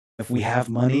If we have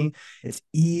money, it's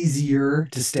easier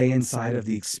to stay inside of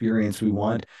the experience we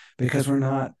want because we're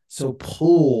not so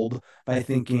pulled by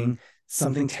thinking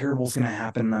something terrible is going to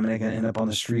happen and I'm going to end up on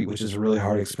the street, which is a really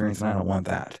hard experience, and I don't want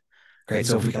that. Great.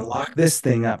 So if we can lock this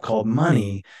thing up called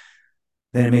money,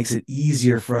 then it makes it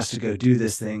easier for us to go do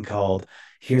this thing called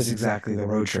here's exactly the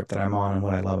road trip that I'm on and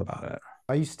what I love about it.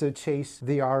 I used to chase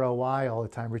the ROI all the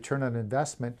time, return on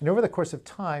investment. And over the course of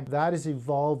time, that has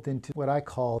evolved into what I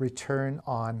call return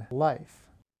on life.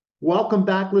 Welcome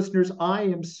back, listeners. I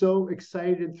am so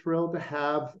excited and thrilled to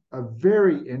have a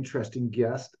very interesting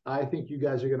guest. I think you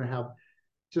guys are going to have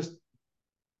just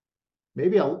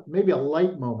maybe a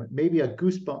light moment, maybe a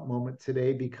goosebump moment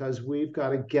today, because we've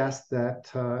got a guest that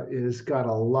is got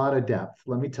a lot of depth.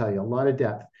 Let me tell you, a lot of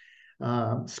depth.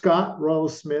 Scott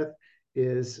Royal-Smith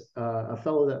is a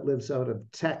fellow that lives out of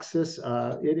Texas.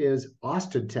 It is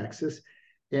Austin, Texas.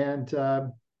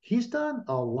 And he's done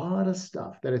a lot of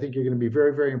stuff that I think you're going to be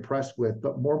very, very impressed with.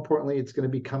 But more importantly, it's going to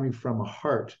be coming from a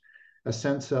heart, a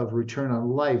sense of return on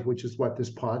life, which is what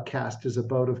this podcast is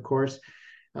about, of course.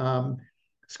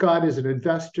 Scott is an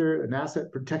investor, an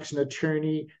asset protection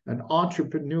attorney, an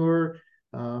entrepreneur,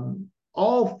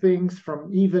 all things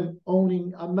from even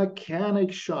owning a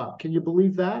mechanic shop. Can you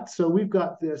believe that? So we've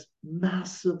got this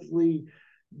massively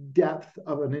depth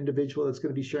of an individual that's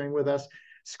going to be sharing with us.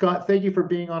 Scott, thank you for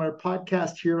being on our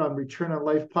podcast here on Return on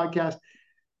Life podcast.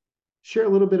 Share a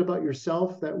little bit about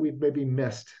yourself that we've maybe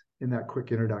missed in that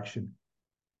quick introduction.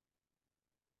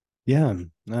 Yeah.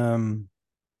 It's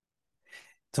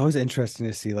always interesting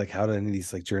to see like how do any of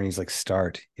these like journeys like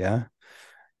start. Yeah.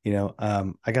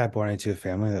 I got born into a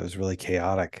family that was really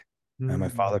chaotic. My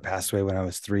father passed away when I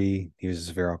was 3. He was a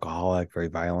severe alcoholic, very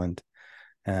violent,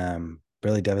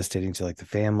 really devastating to like the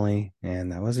family.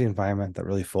 And that was the environment that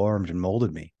really formed and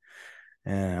molded me.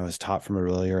 And I was taught from a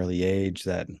really early age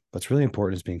that what's really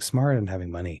important is being smart and having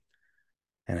money.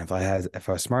 And if I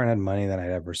was smart and had money, then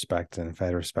I'd have respect. And if I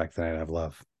had respect, then I'd have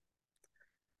love.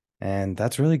 And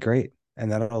that's really great.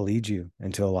 And that'll lead you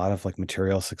into a lot of like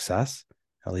material success.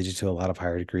 It'll lead you to a lot of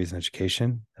higher degrees in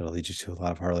education. It'll lead you to a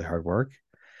lot of really hard work.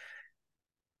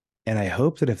 And I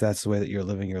hope that if that's the way that you're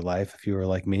living your life, if you were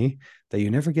like me, that you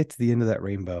never get to the end of that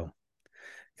rainbow.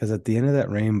 Because at the end of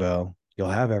that rainbow, you'll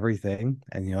have everything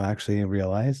and you'll actually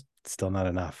realize it's still not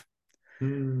enough.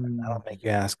 That'll make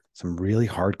you ask some really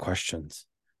hard questions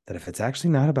that if it's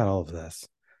actually not about all of this,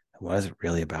 what is it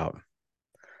really about?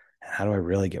 And how do I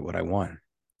really get what I want?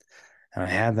 And I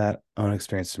had that own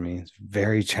experience for me. It's a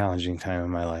very challenging time in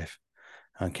my life.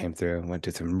 I came through, went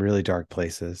to some really dark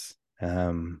places.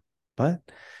 But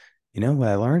what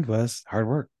I learned was hard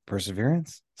work,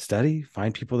 perseverance, study,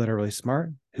 find people that are really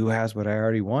smart, who has what I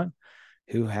already want,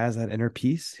 who has that inner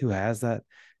peace, who has that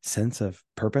sense of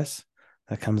purpose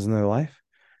that comes in their life.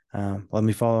 Let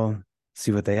me follow,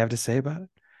 see what they have to say about it.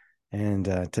 And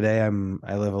today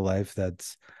I live a life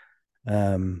that's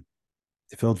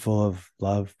filled full of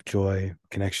love, joy,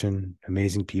 connection,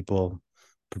 amazing people,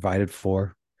 provided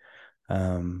for.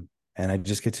 And I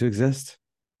just get to exist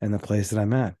in the place that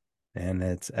I'm at. And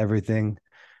it's everything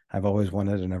I've always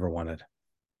wanted and never wanted.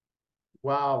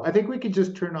 Wow. I think we could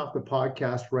just turn off the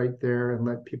podcast right there and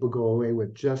let people go away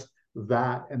with just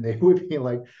that. And they would be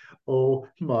like, oh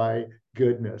my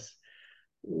goodness.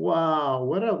 Wow.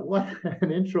 What an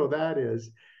intro that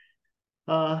is.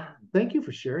 Thank you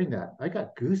for sharing that. I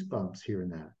got goosebumps hearing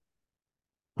that.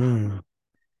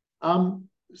 Hmm.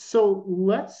 So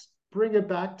let's bring it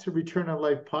back to Return on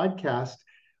Life podcast.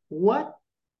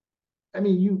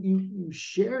 You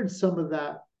shared some of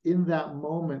that in that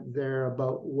moment there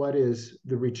about what is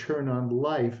the return on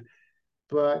life.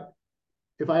 But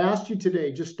if I asked you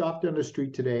today, just stopped down the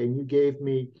street today, and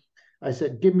you I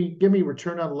said, give me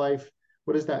return on life.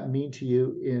 What does that mean to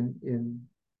you in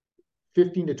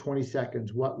 15 to 20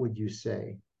 seconds? What would you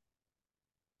say?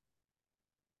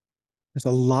 There's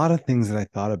a lot of things that I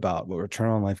thought about what return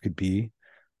on life could be.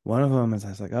 One of them is I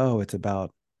was like, oh, it's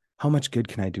about how much good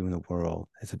can I do in the world?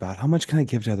 It's about how much can I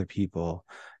give to other people?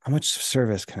 How much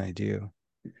service can I do?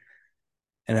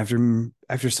 And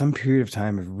after some period of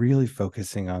time of really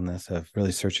focusing on this, of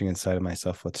really searching inside of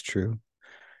myself what's true,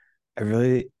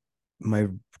 my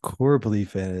core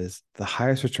belief is the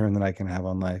highest return that I can have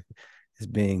on life is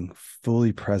being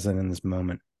fully present in this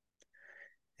moment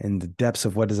and the depths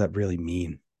of what does that really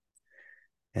mean.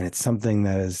 And it's something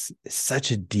that is such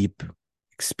a deep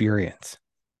experience.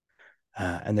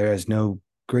 And there is no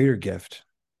greater gift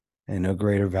and no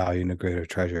greater value, no greater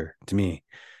treasure to me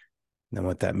than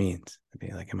what that means. I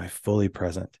mean, like, am I fully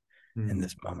present in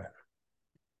this moment?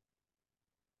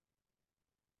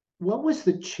 What was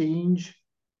the change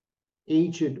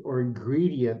agent or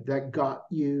ingredient that got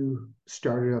you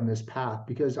started on this path?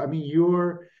 Because I mean,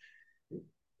 you're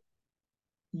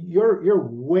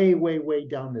way, way, way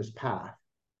down this path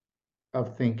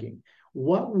of thinking.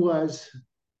 What was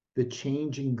the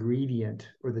change ingredient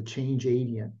or the change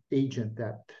agent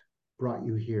that brought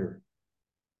you here?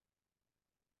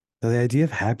 So the idea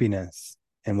of happiness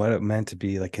and what it meant to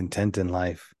be like content in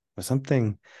life was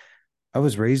something I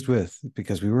was raised with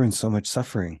because we were in so much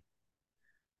suffering.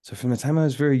 So from the time I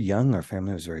was very young, our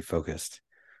family was very focused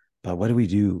about what do we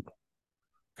do?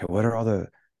 Okay, what are all the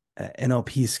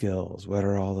NLP skills? What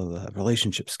are all of the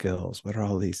relationship skills? What are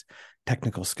all these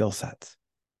technical skill sets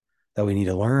that we need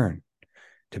to learn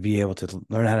to be able to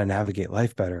learn how to navigate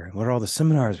life better? And what are all the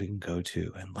seminars we can go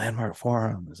to and landmark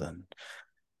forums and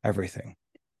everything?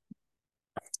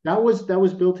 That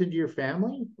was built into your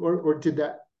family, or did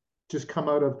that just come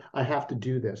out of I have to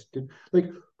do this? Did like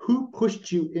who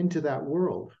pushed you into that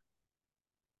world?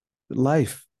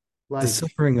 Life, the Life.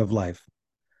 suffering of life.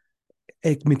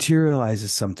 It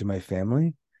materializes some through my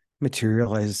family,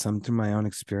 materializes some through my own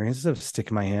experiences of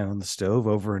sticking my hand on the stove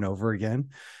over and over again,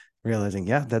 realizing,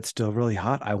 yeah, that's still really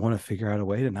hot. I want to figure out a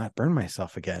way to not burn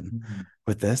myself again Mm-hmm.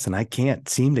 with this. And I can't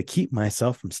seem to keep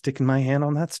myself from sticking my hand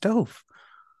on that stove.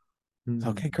 So,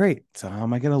 okay, great. So how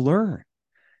am I going to learn?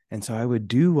 And so I would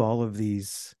do all of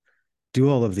these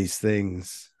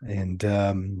things.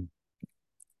 And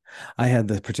I had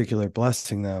the particular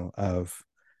blessing though of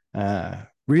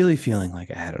really feeling like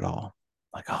I had it all.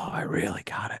 Like, oh, I really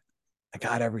got it. I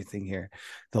got everything here.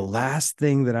 The last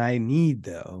thing that I need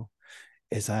though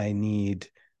is I need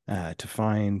to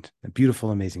find a beautiful,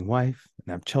 amazing wife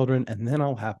and have children, and then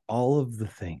I'll have all of the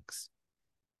things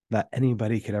that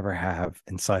anybody could ever have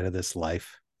inside of this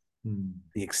life,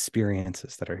 the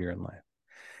experiences that are here in life.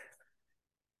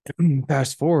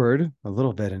 Fast forward a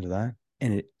little bit into that,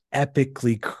 and it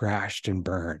epically crashed and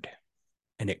burned,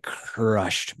 and it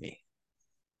crushed me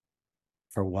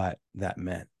for what that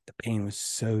meant. The pain was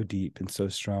so deep and so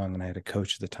strong, and I had a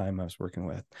coach at the time I was working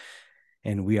with,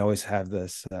 and we always have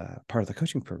this part of the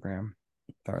coaching program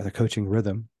or the coaching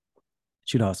rhythm.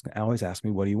 She'd always ask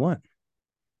me, "What do you want?"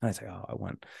 And I say, "Oh, I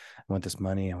want this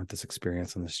money. I want this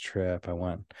experience on this trip. I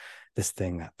want this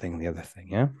thing, that thing, the other thing."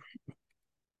 Yeah,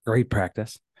 great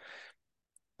practice.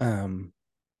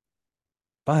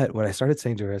 But what I started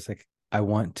saying to her is like, I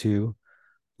want to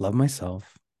love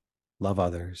myself, love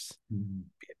others,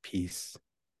 be at peace.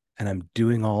 And I'm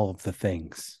doing all of the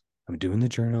things. I'm doing the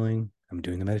journaling, I'm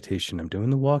doing the meditation, I'm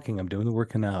doing the walking, I'm doing the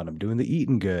working out, I'm doing the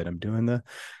eating good, I'm doing the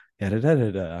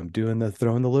I'm doing the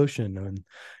throwing the lotion, and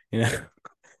you know,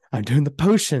 I'm doing the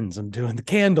potions, I'm doing the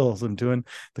candles, I'm doing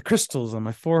the crystals on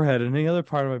my forehead and any other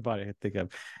part of my body I could think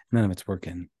of. None of it's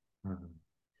working.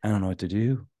 I don't know what to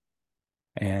do.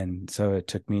 And so it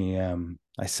took me,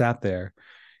 I sat there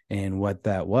and what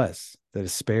that was, the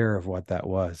despair of what that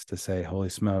was, to say, holy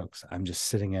smokes, I'm just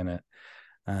sitting in it.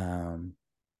 Um,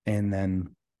 and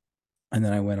then, and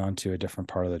then I went on to a different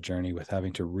part of the journey with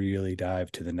having to really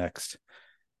dive to the next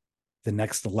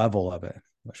level of it,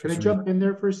 which Can I was really, jump in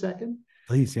there for a second?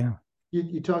 please. Yeah.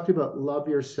 You talked about love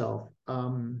yourself.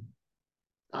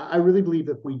 I really believe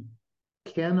that we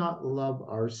cannot love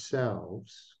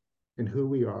ourselves and who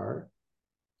we are,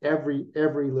 every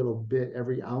little bit,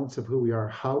 every ounce of who we are.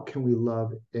 How can we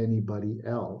love anybody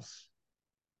else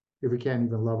if we can't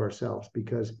even love ourselves?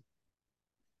 Because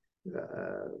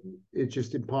uh, it's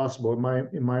just impossible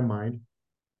in my mind.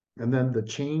 And then the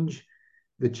change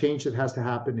that has to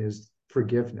happen is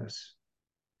forgiveness.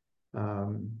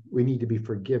 We need to be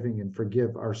forgiving and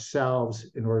forgive ourselves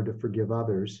in order to forgive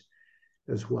others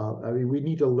as well. I mean, we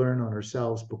need to learn on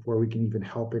ourselves before we can even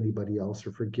help anybody else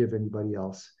or forgive anybody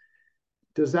else.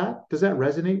 Does that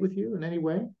resonate with you in any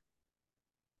way?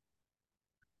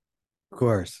 Of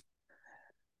course.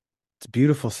 It's a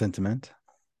beautiful sentiment,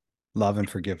 love and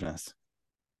forgiveness.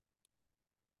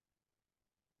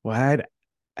 What I'd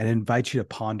invite you to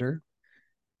ponder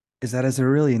is that, is there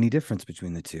really any difference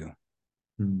between the two?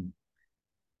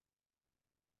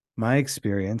 My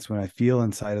experience, when I feel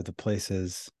inside of the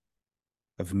places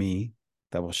of me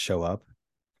that will show up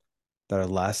that are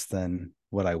less than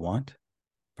what I want,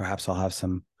 perhaps I'll have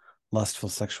some lustful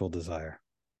sexual desire,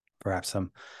 perhaps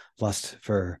some lust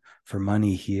for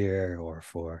money here, or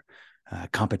for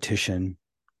competition.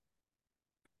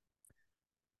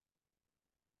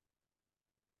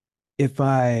 If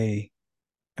I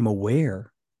am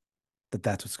aware that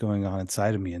that's what's going on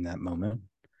inside of me in that moment,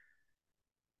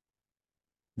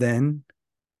 then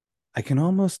I can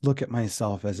almost look at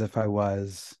myself as if I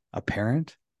was a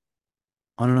parent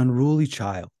on an unruly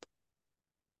child.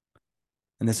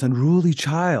 And this unruly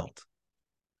child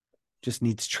just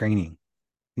needs training,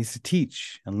 needs to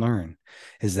teach and learn.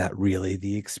 Is that really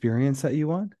the experience that you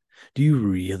want? Do you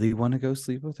really want to go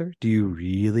sleep with her? Do you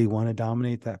really want to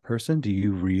dominate that person? Do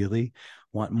you really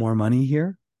want more money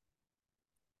here?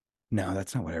 No,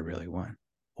 that's not what I really want.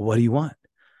 Well, what do you want?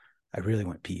 I really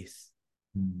want peace.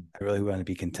 I really want to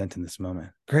be content in this moment.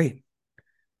 Great.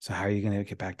 So how are you going to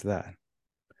get back to that?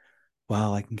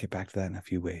 Well, I can get back to that in a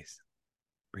few ways.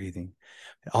 Breathing.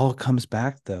 It all comes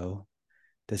back, though,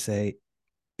 to say,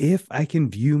 if I can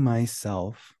view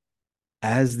myself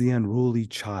as the unruly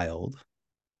child,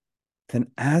 then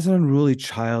as an unruly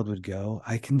child would go,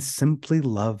 I can simply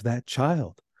love that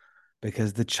child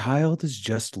because the child is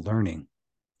just learning.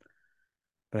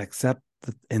 But except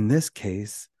that in this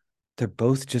case, they're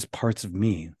both just parts of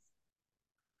me.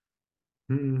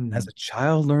 As a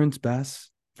child learns best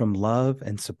from love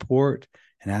and support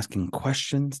and asking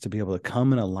questions to be able to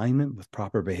come in alignment with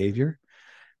proper behavior,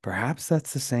 perhaps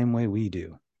that's the same way we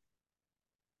do.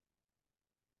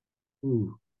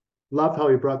 Ooh, love how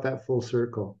you brought that full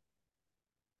circle.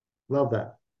 Love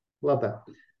that. Love that.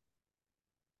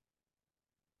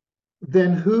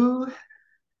 Then who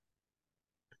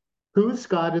is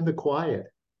Scott in the quiet?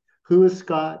 Who is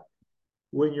Scott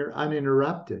when you're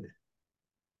uninterrupted?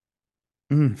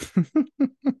 Mm.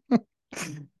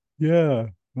 Yeah.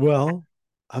 Well,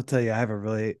 I'll tell you, I have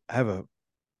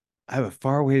a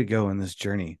far way to go in this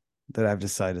journey that I've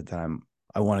decided that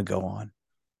I want to go on.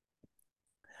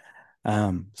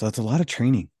 So it's a lot of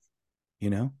training, you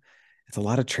know, it's a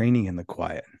lot of training in the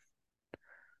quiet.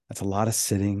 That's a lot of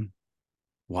sitting,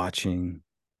 watching,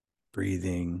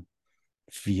 breathing,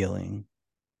 feeling.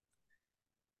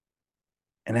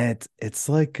 And it's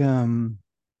like I'd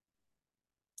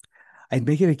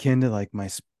make it akin to like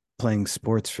playing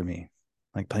sports for me,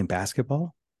 like playing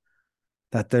basketball.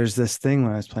 That there's this thing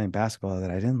when I was playing basketball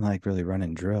that I didn't like really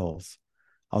running drills.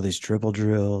 All these dribble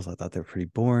drills, I thought they were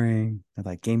pretty boring. I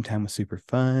like game time was super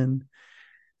fun.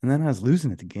 And then I was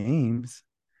losing at the games.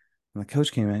 And the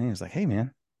coach came in and he was like, "Hey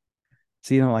man,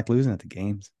 see, you don't like losing at the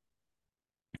games.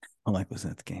 I don't like losing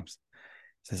at the games."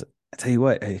 He says, "I tell you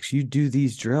what, if you do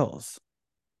these drills,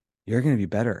 you're going to be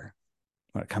better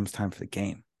when it comes time for the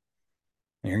game.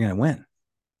 And you're going to win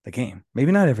the game.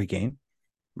 Maybe not every game,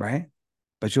 right?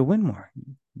 But you'll win more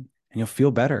and you'll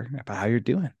feel better about how you're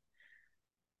doing."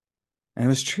 And it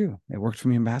was true. It worked for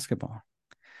me in basketball.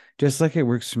 Just like it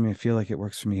works for me, I feel like it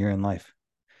works for me here in life.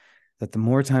 That the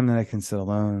more time that I can sit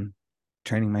alone,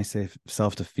 training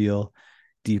myself to feel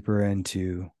deeper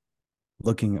into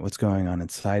looking at what's going on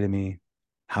inside of me,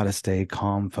 how to stay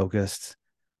calm, focused,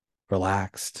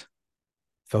 relaxed,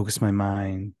 focus my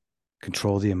mind,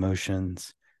 control the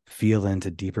emotions, feel into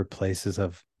deeper places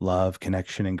of love,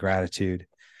 connection, and gratitude.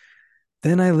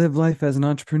 Then I live life as an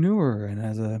entrepreneur and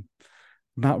as a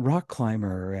rock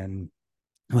climber and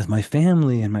with my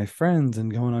family and my friends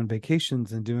and going on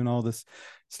vacations and doing all this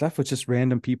stuff with just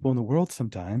random people in the world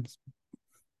sometimes.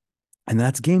 And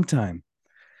that's game time.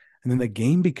 And then the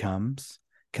game becomes,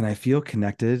 can I feel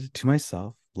connected to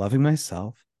myself, loving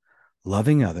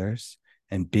others,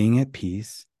 and being at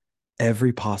peace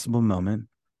every possible moment,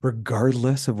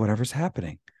 regardless of whatever's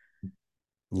happening?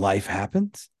 Life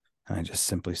happens, and I just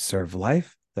simply serve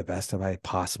life the best that I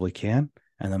possibly can.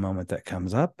 And the moment that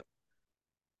comes up,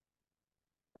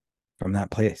 from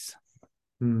that place.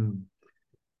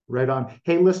 Right on.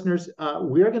 Hey, listeners,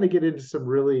 we are going to get into some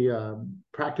really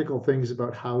practical things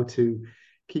about how to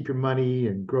keep your money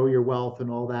and grow your wealth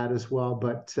and all that as well.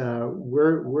 But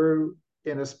we're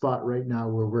in a spot right now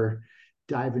where we're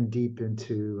diving deep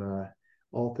into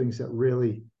all things that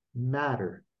really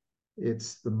matter.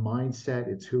 It's the mindset,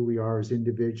 it's who we are as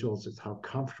individuals, it's how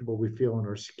comfortable we feel in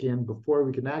our skin before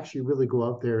we can actually really go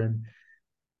out there and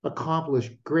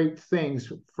accomplish great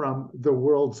things from the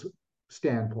world's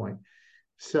standpoint.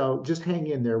 So just hang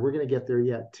in there. We're going to get there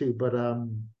yet too. But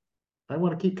I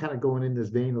want to keep kind of going in this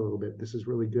vein a little bit. This is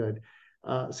really good.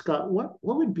 Scott, what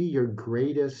would be your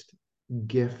greatest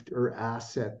gift or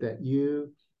asset that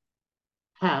you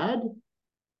had,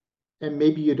 and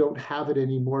maybe you don't have it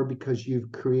anymore because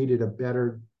you've created a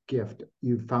better gift?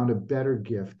 You've found a better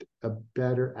gift, a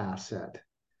better asset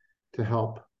to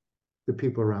help the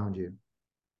people around you.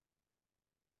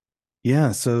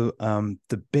 Yeah. So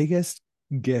the biggest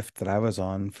gift that I was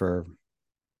on for,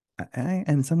 and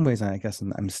in some ways, I guess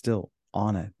I'm still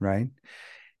on it, right?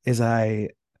 Is I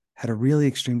had a really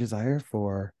extreme desire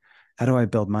for how do I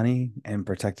build money and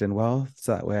protect in wealth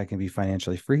so that way I can be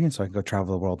financially free and so I can go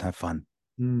travel the world and have fun.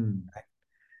 Right? And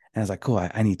I was like, cool,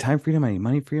 I need time freedom, I need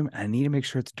money freedom, and I need to make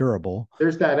sure it's durable.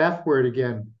 There's that F word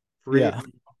again. Free. Yeah.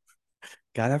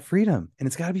 Gotta have freedom and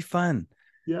it's gotta be fun.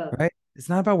 Yeah. Right. It's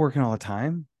not about working all the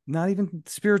time. not even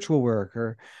spiritual work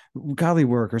or godly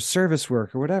work or service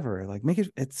work or whatever. Like make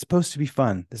it, it's supposed to be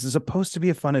fun. This is supposed to be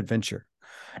a fun adventure,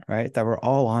 right? That we're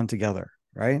all on together,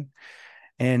 right?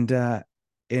 And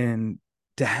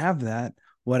to have that,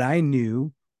 what I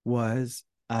knew was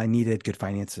I needed good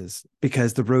finances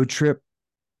because the road trip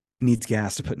needs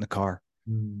gas to put in the car,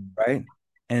 right?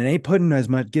 And it ain't putting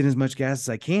getting as much gas as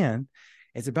I can.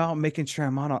 It's about making sure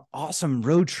I'm on an awesome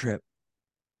road trip,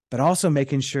 but also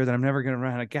making sure that I'm never going to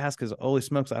run out of gas because holy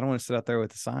smokes, I don't want to sit out there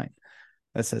with a sign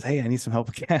that says, "Hey, I need some help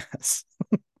with gas."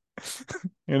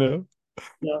 you know?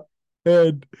 Yeah.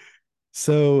 And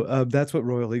so that's what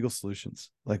Royal Legal Solutions,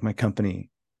 like my company,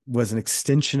 was an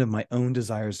extension of my own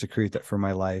desires to create that for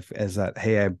my life. As that,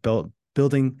 hey, I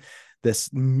building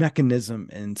this mechanism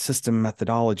and system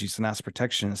methodologies and asset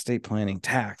protection, estate planning,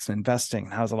 tax, and investing.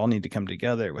 How does it all need to come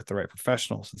together with the right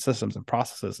professionals and systems and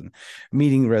processes and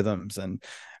meeting rhythms and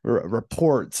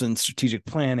reports and strategic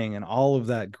planning and all of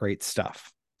that great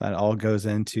stuff that all goes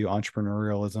into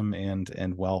entrepreneurialism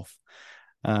and wealth.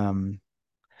 And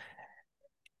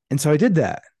so I did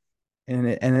that, and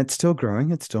it's still growing,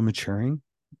 it's still maturing.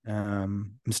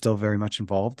 I'm still very much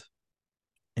involved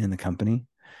in the company.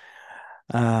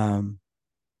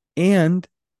 And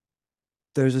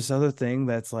there's this other thing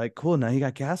that's like, cool, now you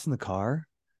got gas in the car,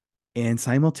 and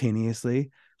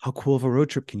simultaneously, how cool of a road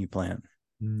trip can you plan?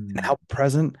 And how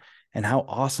present and how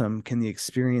awesome can the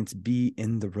experience be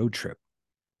in the road trip?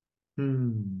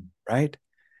 Right?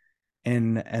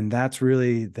 And that's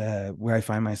really the where I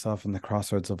find myself in the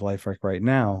crossroads of life right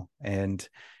now. And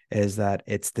is that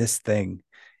it's this thing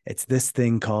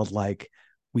called, like,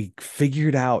 we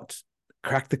figured out,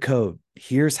 crack the code.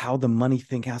 Here's how the money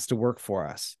thing has to work for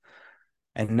us.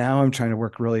 And now I'm trying to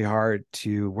work really hard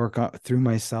to work on through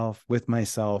myself, with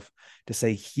myself, to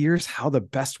say, here's how the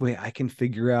best way I can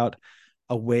figure out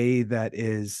a way that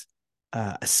is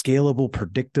a scalable,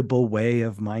 predictable way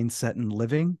of mindset and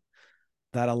living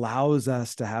that allows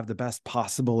us to have the best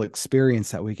possible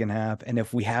experience that we can have. And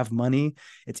if we have money,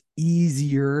 it's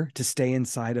easier to stay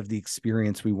inside of the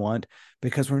experience we want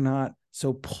because we're not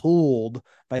so pulled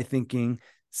by thinking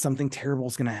something terrible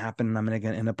is going to happen and I'm going to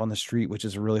end up on the street, which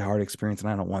is a really hard experience. And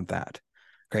I don't want that.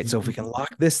 Great. So if we can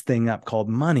lock this thing up called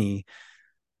money,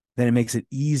 then it makes it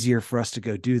easier for us to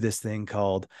go do this thing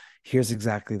called, here's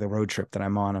exactly the road trip that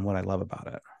I'm on and what I love about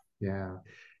it. Yeah.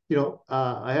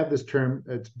 I have this term,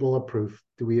 it's bulletproof.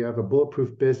 Do we have a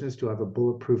bulletproof business? Do I have a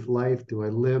bulletproof life? Do I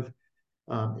live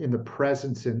in the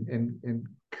presence and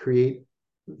create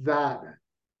that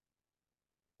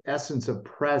essence of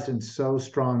presence so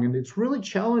strong? And it's really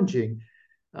challenging.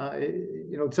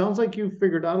 It sounds like you've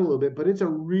figured out a little bit, but it's a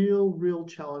real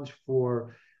challenge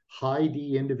for high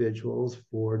D individuals,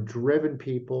 for driven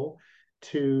people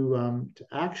to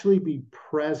actually be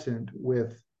present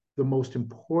with the most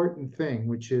important thing,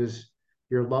 which is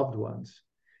your loved ones.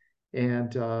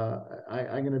 And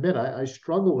I'm going to admit, I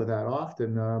struggle with that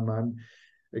often.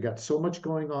 I got so much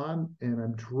going on, and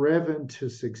I'm driven to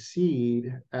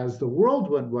succeed as the world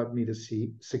would want me to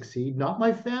succeed, not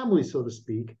my family, so to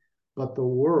speak, but the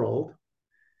world.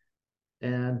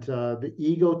 And the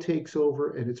ego takes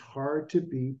over, and it's hard to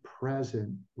be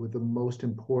present with the most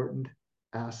important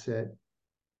asset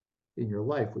in your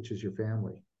life, which is your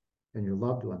family and your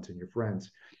loved ones and your friends.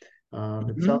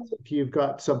 It sounds like you've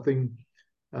got something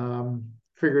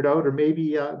figured out, or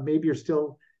maybe you're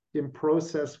still in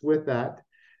process with that.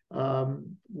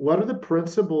 What are the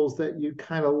principles that you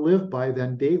kind of live by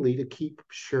then daily to keep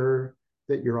sure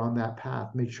that you're on that path?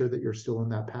 Make sure that you're still on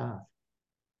that path.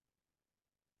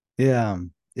 Yeah,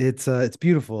 it's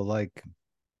beautiful. Like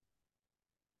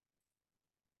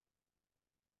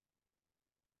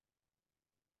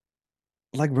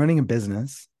running a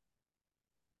business,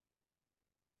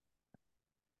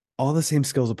 all the same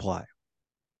skills apply.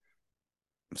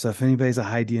 So if anybody's a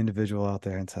high D individual out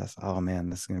there and says, "Oh man,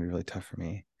 this is going to be really tough for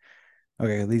me,"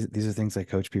 okay, these are things I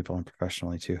coach people on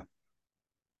professionally too.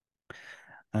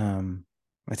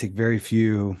 I take very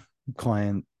few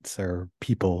clients or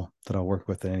people that I'll work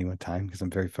with at any one time because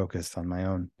I'm very focused on my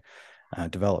own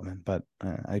development, but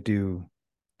I do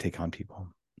take on people.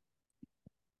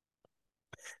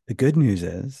 The good news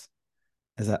is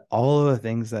that all of the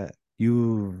things that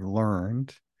you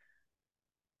learned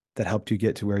that helped you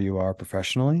get to where you are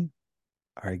professionally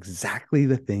are exactly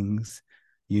the things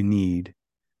you need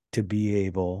to be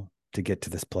able to get to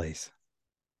this place.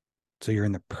 So you're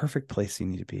in the perfect place you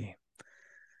need to be.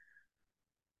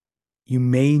 You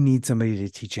may need somebody to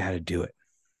teach you how to do it.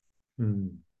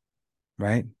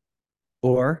 Right?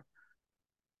 Or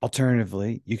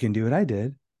alternatively, you can do what I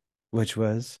did, which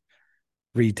was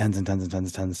read tons and tons and tons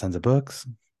and tons and tons of books,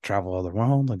 travel all the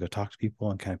world and go talk to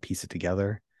people and kind of piece it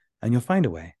together, and you'll find a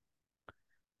way.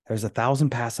 There's 1,000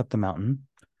 paths up the mountain.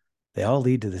 They all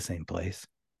lead to the same place.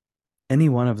 Any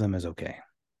one of them is okay.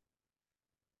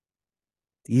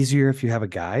 Easier if you have a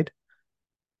guide,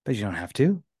 but you don't have to.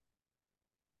 You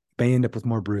may end up with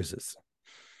more bruises.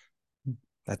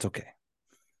 That's okay.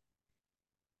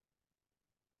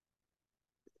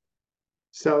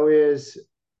 So is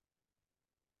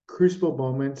crucible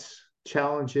moments,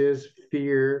 challenges,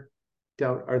 fear,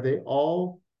 doubt, are they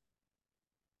all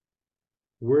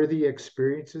worthy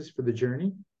experiences for the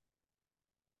journey?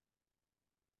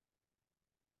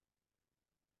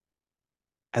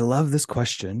 I love this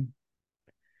question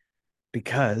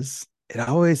because it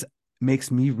always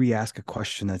makes me re-ask a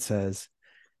question that says,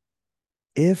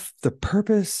 if the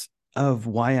purpose of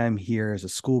why I'm here as a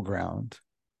school ground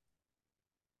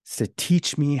is to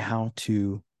teach me how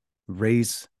to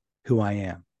raise who I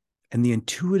am, and the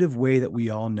intuitive way that we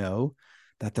all know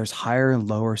that there's higher and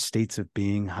lower states of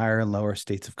being, higher and lower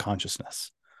states of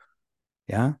consciousness.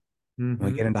 Yeah. When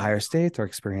we get into higher states or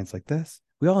experience like this,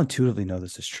 we all intuitively know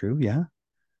this is true. Yeah.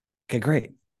 Okay,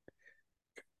 great.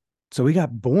 So we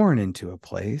got born into a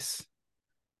place,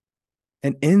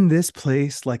 and in this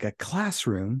place, like a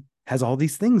classroom, has all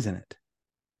these things in it,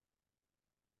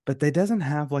 but they doesn't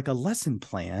have like a lesson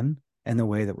plan in the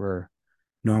way that we're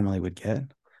normally would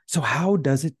get. So how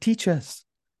does it teach us?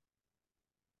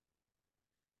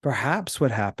 Perhaps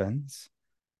what happens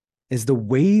is the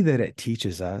way that it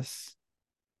teaches us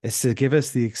is to give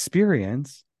us the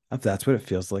experience of that's what it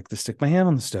feels like to stick my hand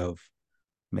on the stove.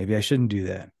 Maybe I shouldn't do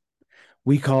that.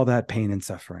 We call that pain and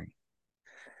suffering.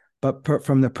 But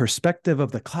from the perspective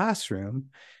of the classroom,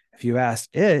 if you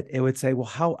asked it, it would say, well,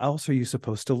 how else are you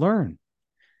supposed to learn?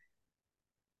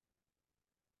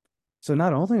 So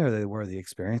not only are they worthy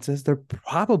experiences, they're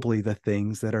probably the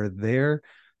things that are there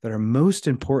that are most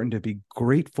important to be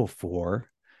grateful for,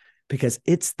 because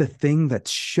it's the thing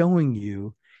that's showing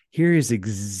you, here is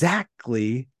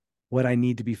exactly what I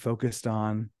need to be focused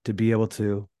on to be able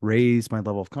to raise my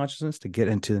level of consciousness, to get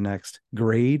into the next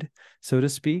grade, so to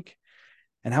speak.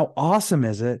 And how awesome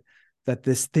is it that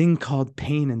this thing called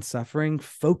pain and suffering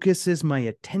focuses my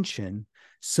attention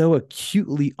so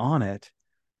acutely on it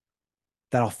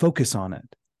that I'll focus on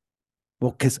it.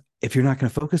 Well, because if you're not going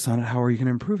to focus on it, how are you going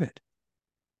to improve it?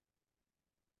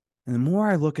 And the more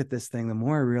I look at this thing, the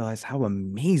more I realize how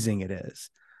amazing it is.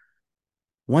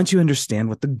 Once you understand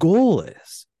what the goal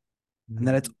is, and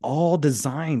that it's all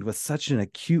designed with such an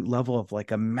acute level of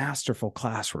like a masterful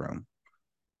classroom.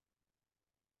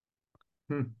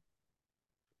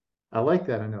 I like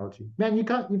that analogy. Man, you've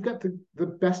got the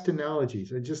best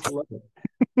analogies. I just love it.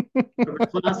 From the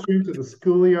classroom to the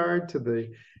schoolyard to the,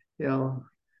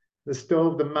 the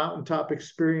stove, the mountaintop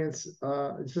experience.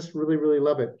 I just really, really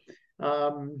love it.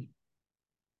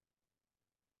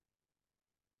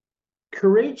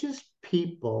 Courageous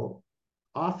people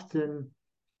often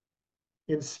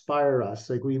inspire us.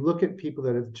 Like we look at people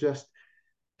that have just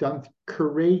done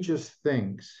courageous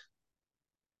things.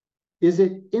 Is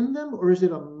it in them, or is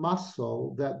it a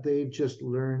muscle that they've just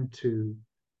learned to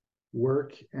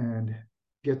work and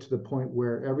get to the point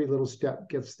where every little step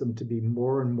gets them to be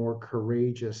more and more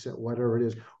courageous at whatever it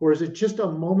is? Or is it just a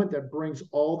moment that brings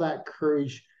all that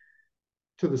courage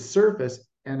to the surface,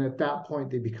 and at that point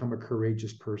they become a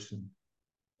courageous person?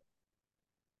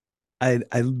 I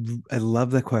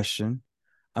love the question.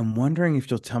 I'm wondering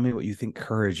if you'll tell me what you think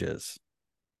courage is.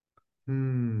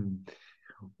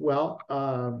 Well,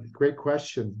 great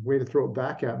question. Way to throw it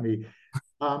back at me.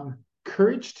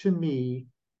 Courage to me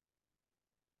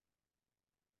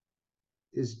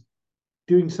is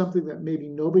doing something that maybe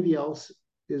nobody else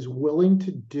is willing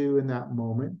to do in that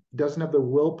moment, doesn't have the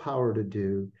willpower to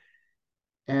do,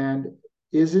 and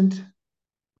isn't,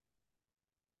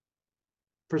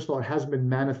 first of all, it hasn't been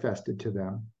manifested to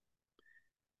them.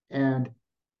 And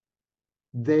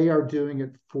they are doing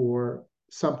it for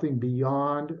something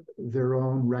beyond their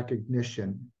own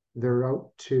recognition. They're out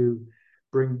to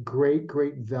bring great,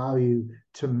 great value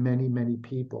to many, many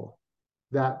people.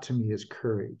 That to me is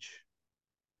courage.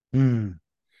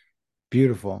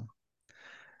 Beautiful.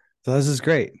 So this is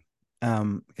great,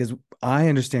 because I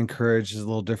understand courage is a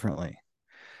little differently.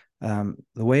 The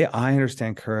way I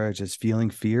understand courage is feeling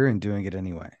fear and doing it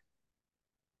anyway.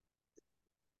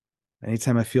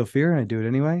 Anytime I feel fear and I do it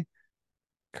anyway,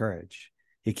 courage.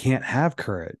 You can't have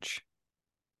courage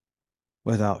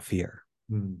without fear.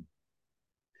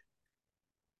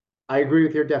 I agree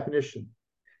with your definition.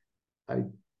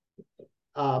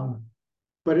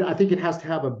 But I think it has to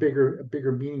have a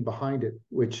bigger meaning behind it,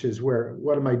 which is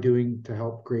what am I doing to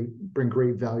help bring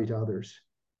great value to others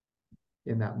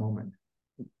in that moment?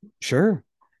 Sure.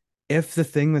 If the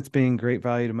thing that's being great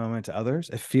value to moment to others,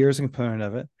 if fear is a component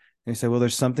of it, and you say, well,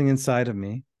 there's something inside of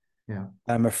me. Yeah.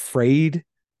 I'm afraid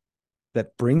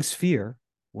that brings fear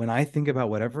when I think about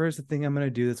whatever is the thing I'm going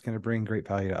to do that's going to bring great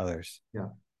value to others. Yeah.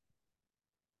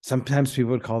 Sometimes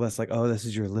people would call this like, oh, this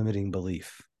is your limiting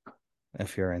belief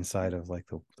if you're inside of like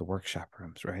the workshop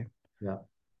rooms, right? Yeah.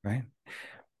 Right.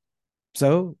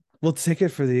 So we'll take it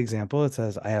for the example. It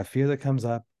says, I have fear that comes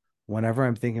up whenever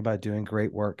I'm thinking about doing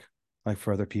great work, like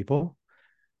for other people.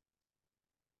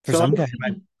 For So some guy,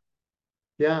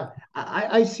 yeah,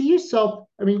 I see yourself.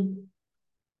 I mean,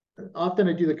 often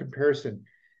I do the comparison.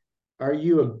 Are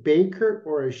you a baker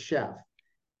or a chef?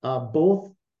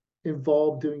 Both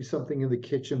involve doing something in the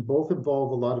kitchen. Both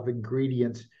involve a lot of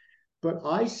ingredients. But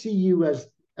I see you as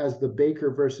the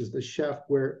baker versus the chef,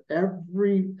 where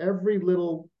every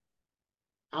little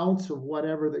ounce of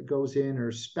whatever that goes in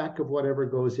or speck of whatever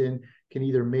goes in can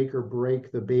either make or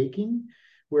break the baking.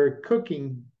 Where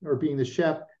cooking or being the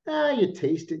chef, you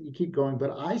taste it, you keep going.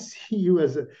 But I see you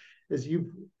as you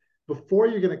before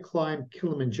you're going to climb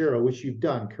Kilimanjaro, which you've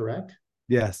done, correct?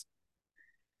 yes.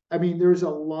 I mean, there's a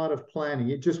lot of planning.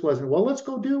 It just wasn't, well, let's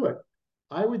go do it.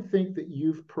 I would think that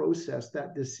you've processed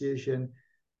that decision,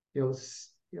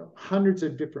 hundreds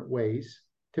of different ways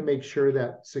to make sure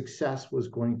that success was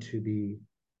going to be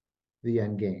the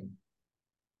end game.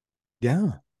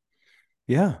 Yeah.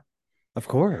 Yeah. Of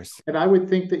course. And I would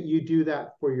think that you do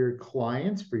that for your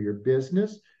clients, for your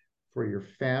business, for your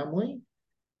family.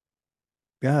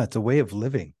 Yeah. It's a way of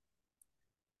living.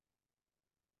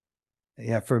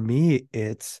 Yeah. For me,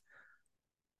 it's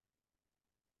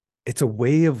a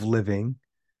way of living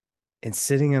and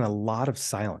sitting in a lot of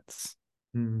silence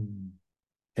and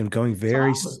going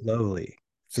very Silence. slowly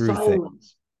through things.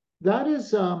 Silence. That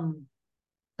is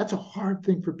that's a hard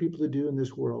thing for people to do in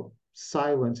this world.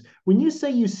 Silence. When you say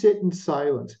you sit in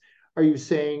silence, are you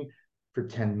saying for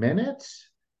 10 minutes,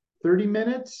 30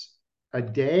 minutes, a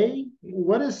day?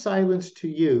 What is silence to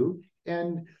you?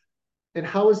 And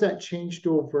how has that changed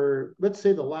over, let's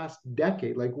say, the last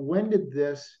decade? Like, when did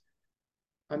this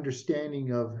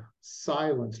understanding of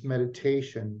silence,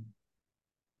 meditation,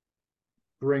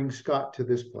 bring Scott to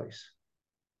this place?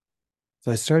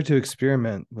 So I started to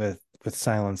experiment with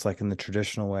silence, like in the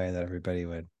traditional way that everybody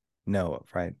would know of,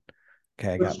 right?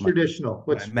 Okay, I What's got my traditional? my,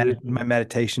 What's med- traditional? my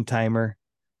meditation timer.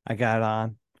 I got it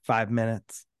on 5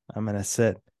 minutes. I'm gonna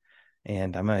sit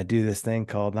and I'm gonna do this thing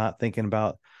called not thinking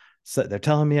about. So they're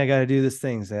telling me I got to do this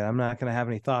thing, that I'm not gonna have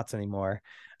any thoughts anymore.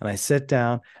 And I sit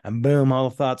down and boom, all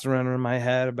the thoughts running in my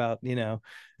head about,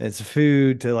 it's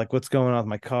food to like what's going on with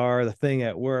my car, the thing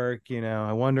at work,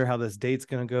 I wonder how this date's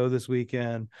gonna go this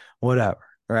weekend, whatever,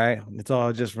 right? It's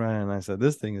all just running. And I said,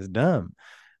 this thing is dumb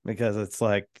because it's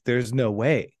like there's no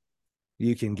way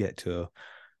you can get to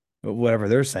whatever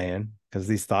they're saying because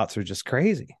these thoughts are just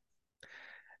crazy.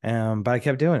 But I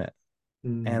kept doing it.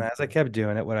 And as I kept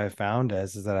doing it, what I found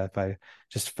is that if I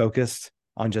just focused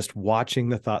on just watching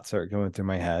the thoughts that are going through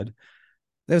my head,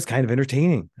 it was kind of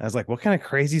entertaining. I was like, what kind of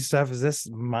crazy stuff is this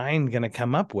mind going to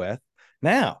come up with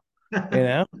now?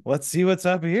 Let's see what's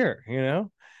up here,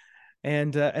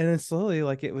 and then slowly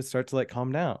like it would start to like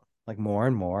calm down like more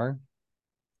and more.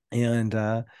 And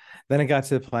then it got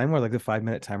to the point where like the 5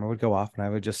 minute timer would go off and I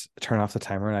would just turn off the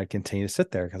timer and I'd continue to sit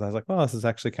there because I was like, well, this is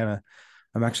actually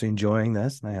I'm actually enjoying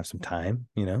this and I have some time.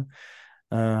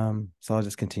 So I'll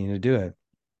just continue to do it.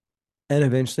 And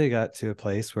eventually it got to a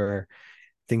place where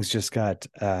things just got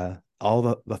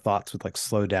all the thoughts would like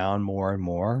slow down more and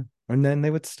more. And then they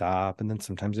would stop. And then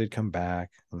sometimes they'd come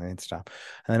back and then they'd stop.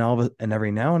 And then and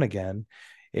every now and again,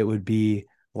 it would be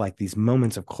like these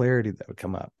moments of clarity that would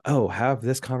come up. Oh, have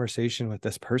this conversation with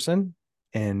this person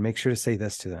and make sure to say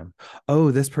this to them.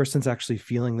 Oh, this person's actually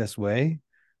feeling this way.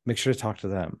 Make sure to talk to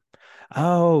them.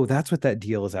 Oh, that's what that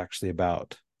deal is actually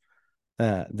about.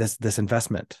 This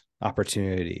investment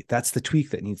opportunity. That's the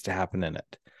tweak that needs to happen in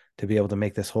it to be able to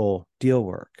make this whole deal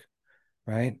work,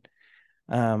 right?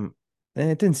 And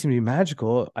it didn't seem to be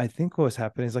magical. I think what was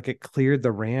happening is like it cleared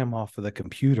the RAM off of the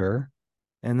computer,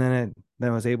 and then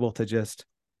was able to just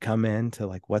come into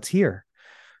like what's here.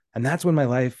 And that's when my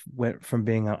life went from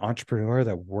being an entrepreneur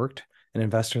that worked, an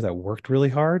investor that worked really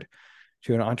hard,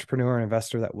 to an entrepreneur and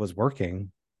investor that was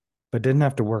working, but didn't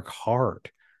have to work hard.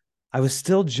 I was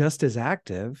still just as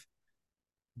active,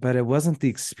 but it wasn't the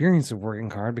experience of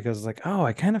working hard because it's like, oh,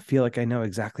 I kind of feel like I know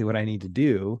exactly what I need to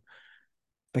do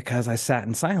because I sat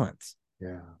in silence.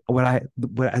 Yeah. What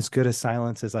as good as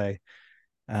silence as I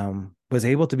was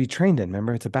able to be trained in.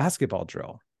 Remember, it's a basketball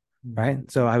drill, right?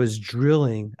 So I was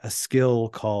drilling a skill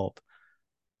called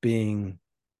being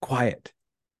quiet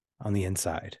on the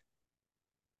inside.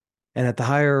 And at the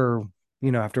higher,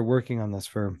 after working on this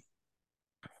for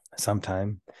some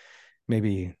time,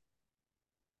 maybe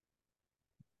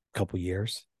a couple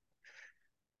years,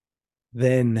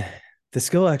 then the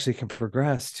skill actually can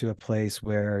progress to a place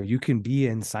where you can be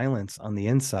in silence on the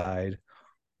inside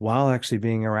while actually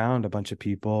being around a bunch of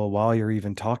people while you're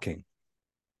even talking.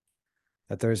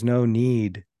 That there's no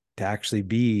need to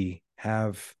actually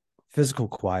have physical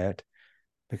quiet,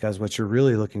 because what you're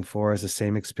really looking for is the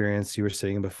same experience you were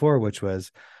saying before, which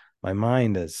was, my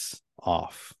mind is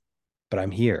off, but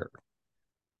I'm here.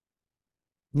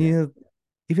 Yeah.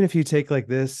 Even if you take like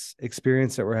this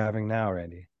experience that we're having now,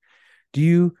 Randy, do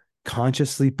you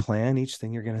consciously plan each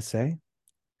thing you're going to say?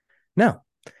 No,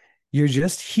 you're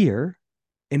just here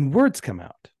and words come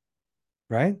out,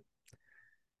 right?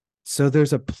 So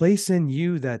there's a place in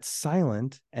you that's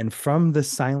silent, and from the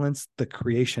silence, the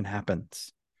creation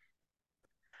happens.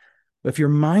 If your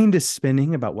mind is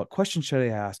spinning about what question should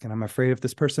I ask, and I'm afraid if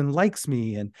this person likes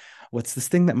me, and what's this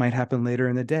thing that might happen later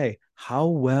in the day, how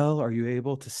well are you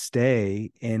able to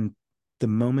stay in the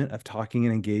moment of talking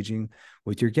and engaging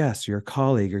with your guest, or your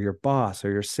colleague, or your boss,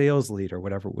 or your sales lead, or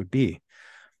whatever it would be?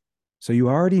 So you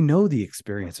already know the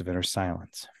experience of inner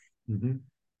silence. Mm-hmm.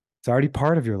 It's already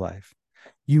part of your life.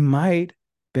 You might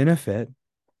benefit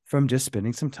from just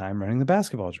spending some time running the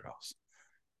basketball drills.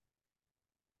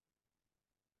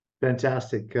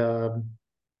 Fantastic. The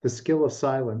skill of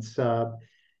silence.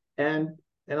 And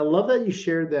I love that you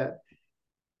shared that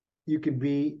you could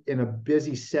be in a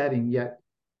busy setting, yet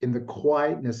in the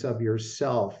quietness of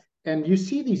yourself. And you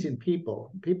see these in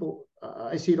people.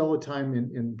 I see it all the time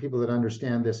in people that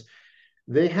understand this.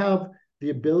 They have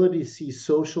the ability to see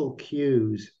social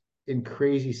cues in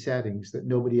crazy settings that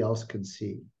nobody else can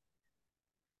see.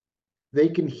 They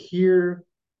can hear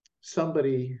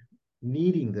somebody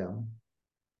needing them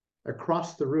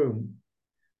across the room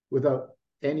without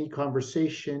any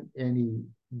conversation, any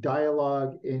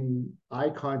dialogue, any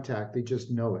eye contact. They just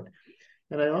know it.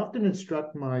 And I often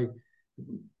instruct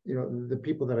the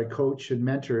people that I coach and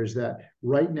mentor is that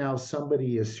right now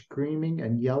somebody is screaming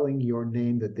and yelling your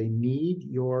name, that they need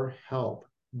your help,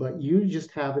 but you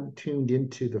just haven't tuned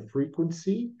into the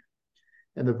frequency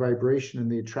and the vibration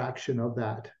and the attraction of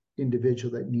that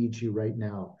individual that needs you right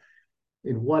now.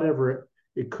 In whatever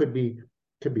it could be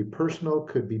personal,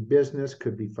 could be business,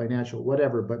 could be financial,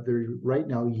 whatever, but they're right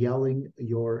now yelling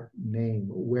your name.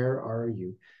 Where are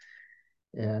you?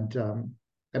 And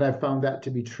I found that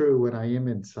to be true when I am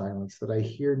in silence, that I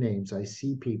hear names, I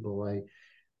see people,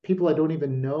 people I don't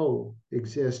even know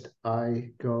exist.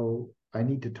 I go, I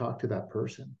need to talk to that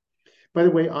person. By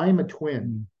the way, I'm a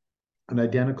twin, an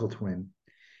identical twin.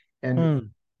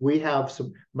 And we have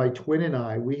my twin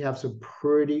and we have some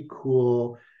pretty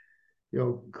cool,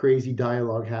 crazy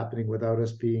dialogue happening without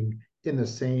us being in the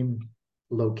same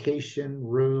location,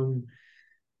 room,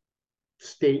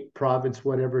 state, province,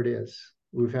 whatever it is.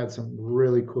 We've had some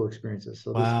really cool experiences.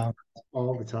 So this Wow.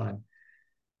 all the time.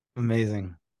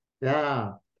 Amazing.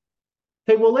 Yeah.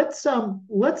 Hey, well, let's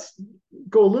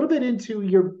go a little bit into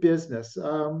your business.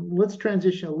 Let's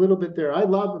transition a little bit there. I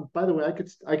love, by the way,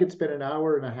 I could spend an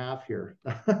hour and a half here.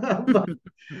 But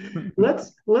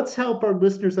let's help our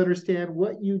listeners understand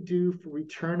what you do for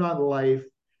return on life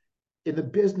in the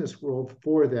business world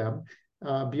for them,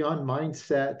 beyond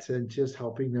mindset and just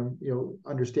helping them,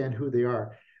 understand who they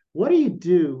are. What do you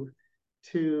do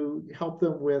to help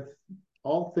them with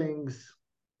all things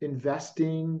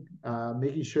investing,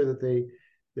 making sure that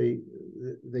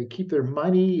they keep their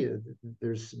money?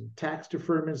 There's some tax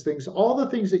deferments, things, all the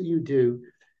things that you do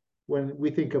when we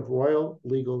think of Royal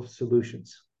Legal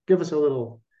Solutions. Give us a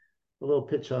little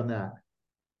pitch on that.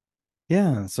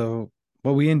 Yeah. So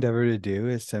what we endeavor to do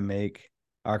is to make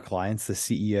our clients the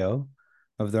CEO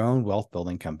of their own wealth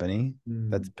building company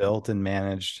that's built and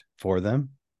managed for them,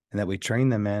 and that we train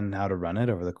them in how to run it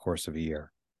over the course of a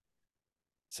year.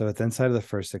 So it's inside of the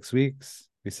first 6 weeks,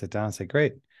 we sit down and say,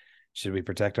 great, should we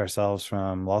protect ourselves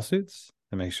from lawsuits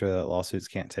to make sure that lawsuits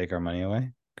can't take our money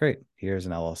away? Great. Here's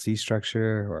an LLC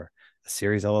structure, or a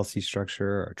series LLC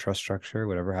structure, or trust structure,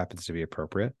 whatever happens to be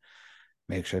appropriate.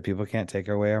 Make sure people can't take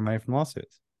away our money from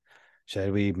lawsuits.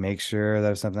 Should we make sure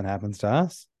that if something happens to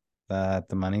us, that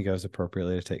the money goes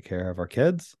appropriately to take care of our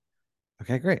kids?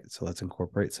 Okay, great. So let's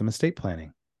incorporate some estate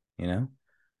planning.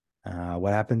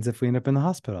 What happens if we end up in the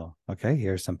hospital? Okay,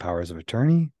 here's some powers of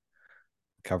attorney.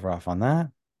 Cover off on that.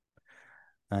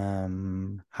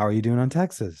 How are you doing on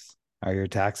taxes? Are your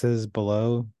taxes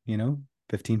below,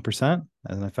 15%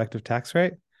 as an effective tax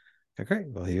rate? Okay, great.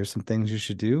 Well, here's some things you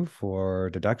should do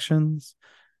for deductions,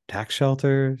 tax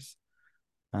shelters.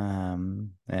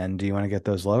 And do you want to get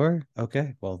those lower?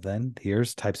 Okay, well then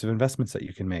here's types of investments that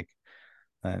you can make.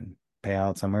 that pay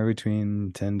out somewhere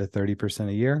between 10 to 30%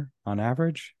 a year on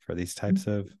average for these types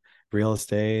of real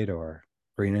estate or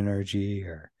green energy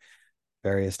or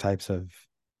various types of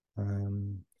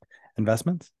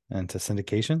investments, and to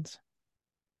syndications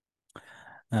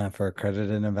for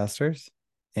accredited investors.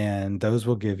 And those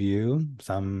will give you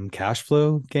some cash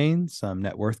flow gains, some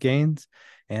net worth gains,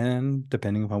 and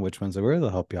depending upon which ones they were, they'll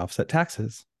help you offset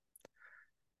taxes.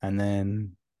 And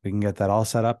then we can get that all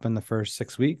set up in the first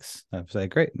 6 weeks. I'd say,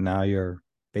 great, now you're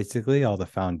basically all the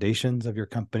foundations of your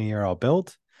company are all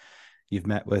built. You've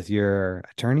met with your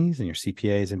attorneys and your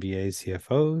CPAs and BAs,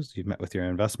 CFOs. You've met with your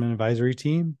investment advisory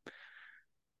team,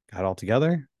 got all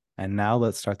together. And now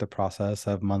let's start the process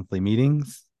of monthly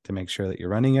meetings to make sure that you're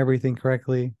running everything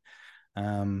correctly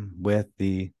with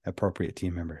the appropriate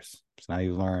team members. So now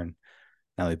you learn,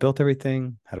 now we built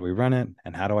everything, how do we run it?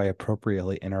 And how do I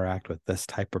appropriately interact with this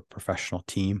type of professional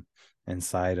team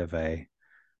inside of a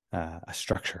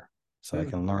structure? So I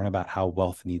can learn about how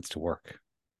wealth needs to work.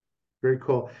 Very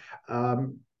cool. The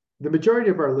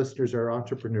majority of our listeners are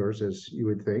entrepreneurs, as you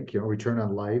would think, return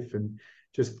on life and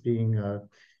just being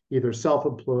either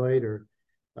self-employed or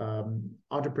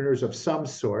entrepreneurs of some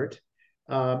sort.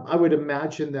 I would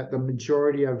imagine that the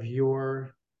majority of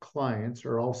your clients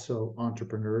are also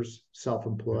entrepreneurs,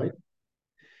 self-employed.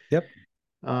 Yep.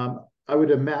 I would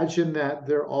imagine that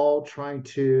they're all trying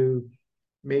to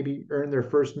maybe earn their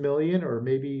first million, or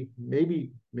maybe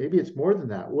it's more than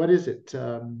that. What is it?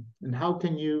 And how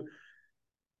can you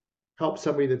help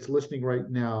somebody that's listening right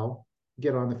now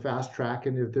get on the fast track?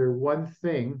 And if there's one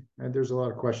thing, and there's a lot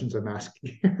of questions I'm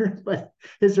asking here, but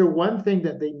is there one thing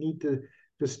that they need to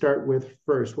start with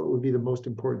first? What would be the most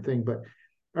important thing? But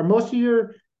are most of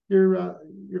your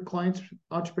clients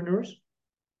entrepreneurs?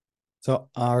 So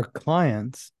our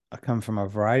clients come from a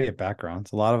variety of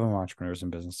backgrounds. A lot of them are entrepreneurs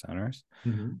and business owners.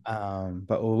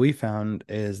 But what we found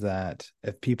is that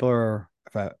if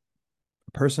a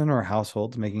person or a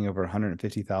household making over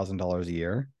 $150,000 a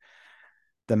year,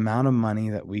 the amount of money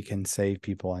that we can save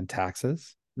people on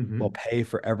taxes will pay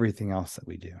for everything else that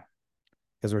we do,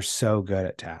 because we're so good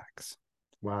at tax.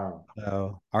 Wow.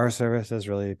 So our services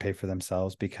really pay for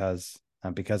themselves because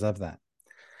of that.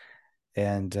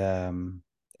 And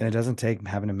it doesn't take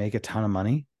having to make a ton of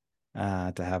money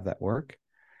to have that work.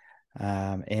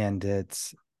 And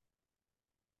it's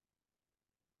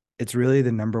really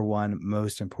the number one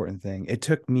most important thing. It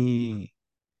took me,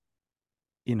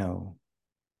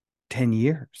 10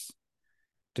 years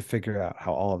to figure out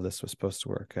how all of this was supposed to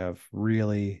work, of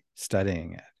really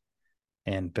studying it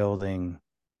and building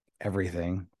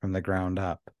everything from the ground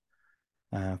up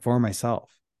for myself.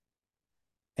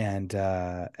 And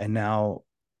now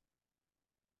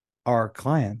our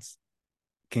clients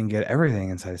can get everything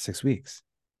inside of 6 weeks,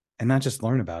 and not just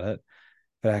learn about it,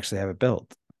 but actually have it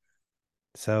built.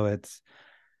 So it's,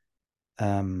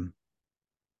 saving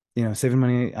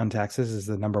money on taxes is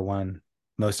the number one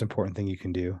most important thing you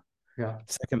can do. Yeah.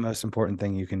 Second most important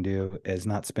thing you can do is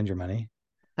not spend your money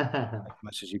as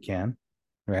much as you can,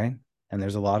 right? And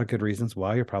there's a lot of good reasons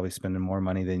why you're probably spending more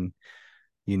money than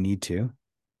you need to,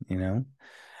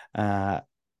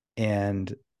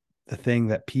 and the thing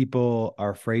that people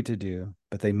are afraid to do,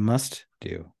 but they must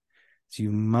do, is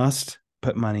you must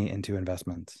put money into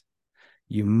investments.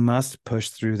 You must push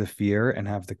through the fear and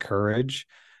have the courage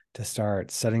to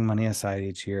start setting money aside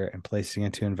each year and placing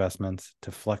into investments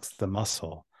to flex the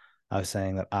muscle of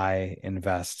saying that I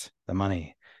invest the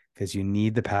money, because you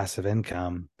need the passive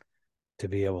income to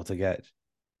be able to get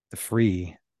the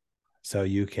free, so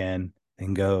you can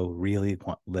and go really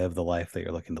live the life that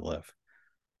you're looking to live.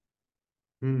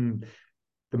 The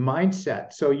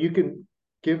mindset. So you can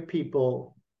give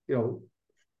people,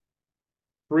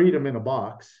 freedom in a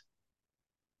box,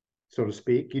 so to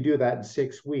speak. You do that in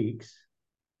 6 weeks.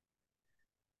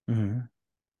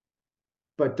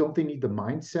 But don't they need the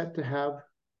mindset to have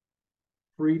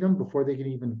freedom before they can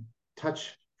even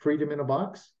touch freedom in a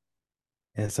box?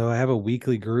 And so I have a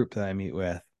weekly group that I meet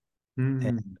with.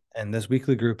 And this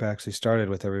weekly group actually started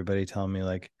with everybody telling me,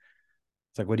 it's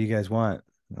like, what do you guys want?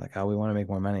 They're like, oh, we want to make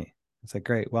more money. It's like,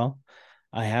 great. Well,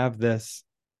 I have this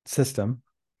system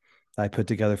I put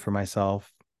together for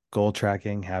myself, goal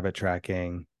tracking, habit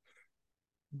tracking,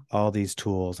 all these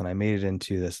tools. And I made it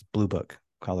into this blue book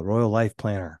called the Royal Life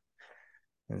Planner.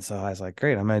 And so I was like,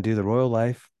 great, I'm going to do the Royal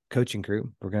Life coaching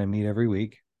group. We're going to meet every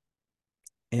week.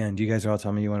 And you guys are all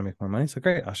telling me you want to make more money. So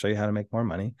great, I'll show you how to make more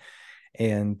money.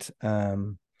 And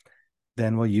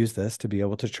then we'll use this to be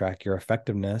able to track your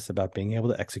effectiveness about being able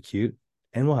to execute.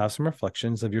 And we'll have some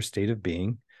reflections of your state of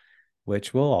being,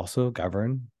 which will also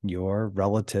govern your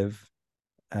relative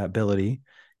ability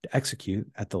to execute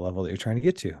at the level that you're trying to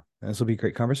get to. And this will be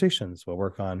great conversations. We'll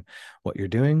work on what you're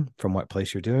doing, from what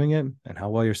place you're doing it, and how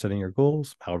well you're setting your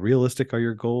goals. How realistic are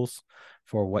your goals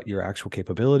for what your actual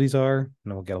capabilities are?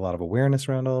 And we'll get a lot of awareness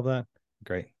around all of that.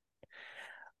 Great.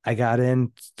 I got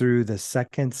in through the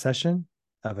second session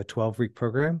of a 12-week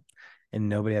program, and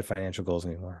nobody had financial goals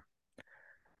anymore.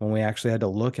 When we actually had to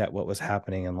look at what was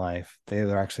happening in life, they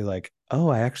were actually like, oh,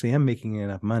 I actually am making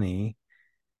enough money.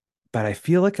 But I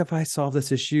feel like if I solve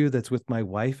this issue that's with my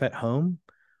wife at home,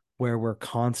 where we're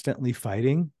constantly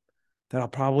fighting, that I'll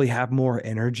probably have more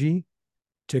energy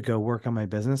to go work on my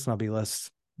business and I'll be less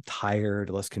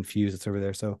tired, less confused. It's over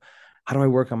there. So how do I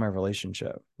work on my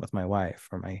relationship with my wife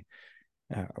or my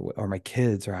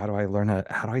kids? Or how do I learn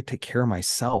how do I take care of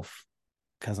myself?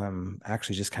 Because I'm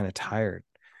actually just kind of tired.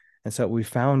 And so what we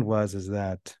found is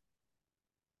that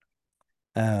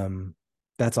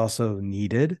that's also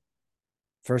needed.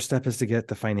 First step is to get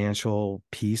the financial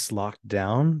piece locked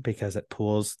down because it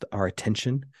pulls our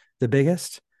attention the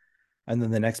biggest. And then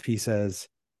the next piece is,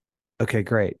 okay,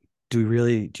 great. Do you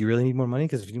really need more money?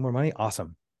 Because if you need more money,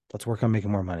 awesome. Let's work on making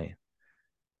more money.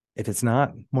 If it's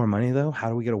not more money though, how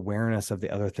do we get awareness of the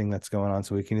other thing that's going on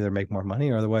so we can either make more money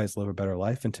or otherwise live a better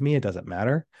life? And to me, it doesn't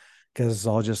matter because it's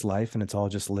all just life and it's all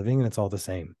just living and it's all the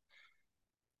same.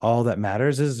 All that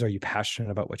matters is, are you passionate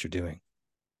about what you're doing?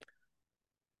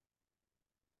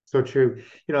 So true.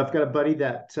 I've got a buddy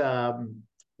that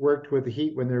worked with the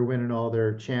Heat when they're winning all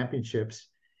their championships,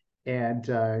 and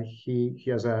he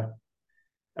has a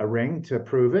ring to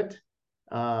prove it.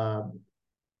 But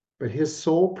his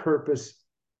sole purpose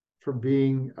for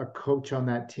being a coach on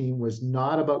that team was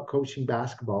not about coaching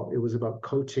basketball. It was about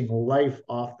coaching life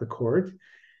off the court,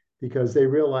 because they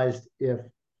realized if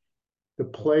the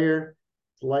player's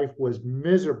life was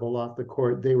miserable off the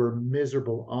court, they were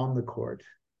miserable on the court.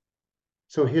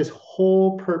 So his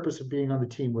whole purpose of being on the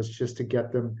team was just to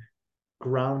get them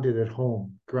grounded at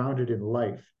home, grounded in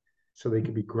life, so they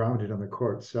could be grounded on the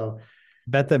court. So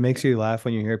Bet that makes you laugh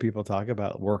when you hear people talk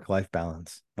about work-life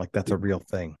balance. Like that's a real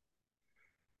thing.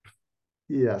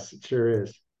 yes, it sure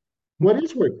is. What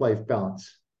is work-life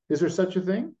balance? Is there such a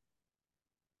thing?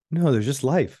 No, there's just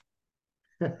life.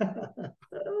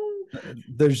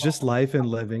 There's just life and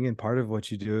living, and part of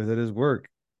what you do with it is work.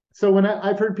 So when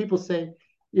I've heard people say,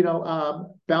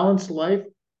 balanced life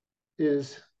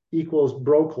is equals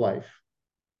broke life.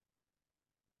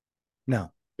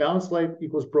 No, Balanced life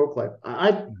equals broke life.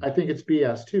 I think it's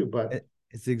BS too, but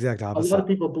it's the exact a lot opposite. of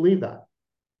people believe that.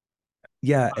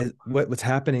 Yeah, what's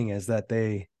happening is that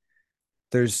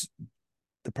there's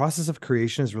the process of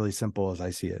creation is really simple as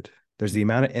I see it. There's the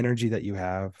amount of energy that you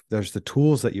have, there's the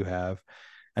tools that you have,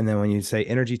 and then when you say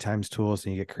energy times tools,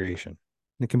 then you get creation.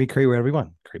 And it can be create whatever you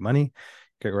want, create money,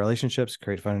 create relationships,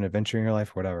 create fun and adventure in your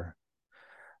life, whatever.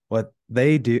 What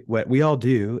we all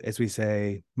do is we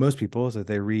say, most people is that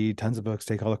they read tons of books,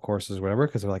 take all the courses, whatever,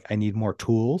 because they're like, I need more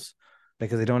tools,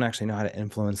 because they don't actually know how to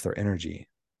influence their energy.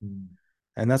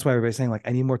 And that's why everybody's saying, like,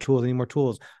 I need more tools. I need more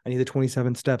tools. I need the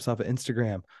 27 steps off of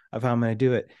Instagram of how I'm going to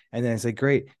do it. And then I say,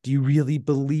 great. Do you really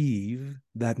believe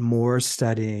that more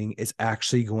studying is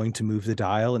actually going to move the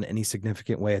dial in any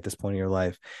significant way at this point in your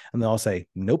life? And they'll all say,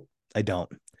 nope, I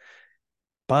don't.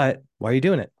 But why are you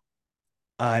doing it?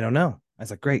 I don't know. I was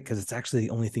like, great, because it's actually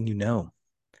the only thing you know.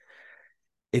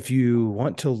 If you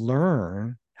want to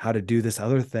learn how to do this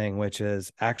other thing, which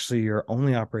is actually you're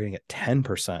only operating at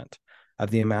 10% of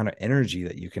the amount of energy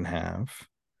that you can have,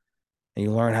 and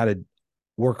you learn how to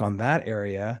work on that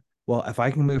area. Well, if I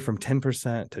can move from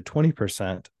 10% to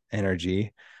 20%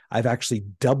 energy, I've actually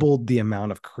doubled the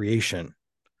amount of creation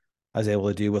I was able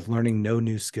to do with learning no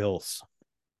new skills.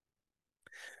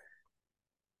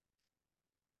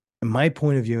 My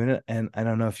point of view in it, and I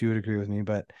don't know if you would agree with me,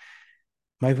 but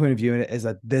my point of view in it is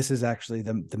that this is actually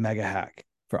the mega hack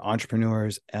for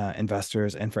entrepreneurs,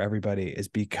 investors, and for everybody, is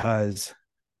because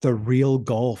the real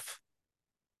gulf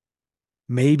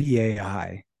may be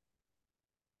AI.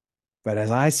 But as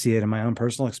I see it in my own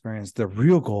personal experience, the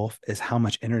real gulf is how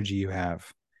much energy you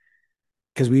have.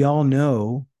 Because we all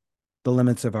know the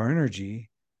limits of our energy,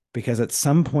 because at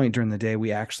some point during the day,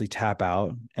 we actually tap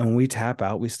out. And when we tap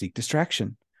out, we seek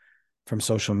distraction from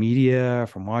social media,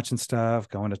 from watching stuff,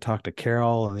 going to talk to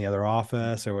Carol in the other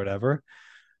office or whatever.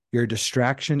 Your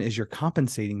distraction is your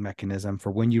compensating mechanism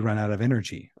for when you run out of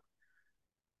energy.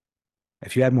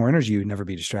 If you had more energy, you'd never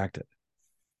be distracted.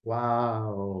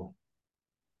 Wow.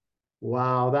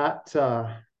 Wow,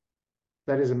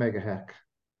 that is a mega hack.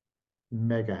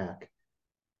 Mega hack.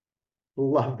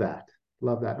 Love that.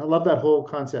 Love that. I love that whole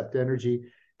concept. Energy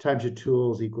times your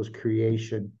tools equals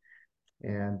creation.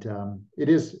 And it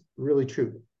is really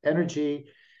true. Energy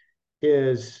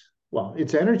is Well,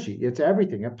 it's energy, it's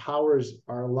everything. It powers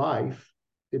our life,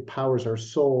 it powers our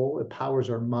soul, it powers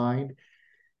our mind,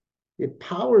 it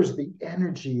powers the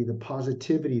energy, the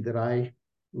positivity that I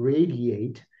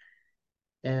radiate.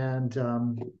 And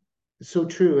so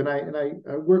true. And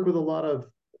I work with a lot of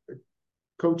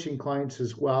coaching clients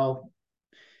as well.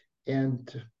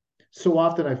 And so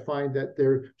often I find that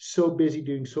they're so busy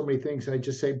doing so many things. And I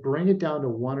just say, bring it down to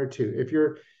one or two. If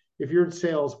you're in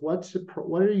sales, what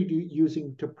are you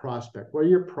using to prospect? What are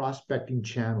your prospecting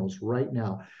channels right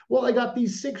now? Well, I got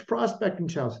these 6 prospecting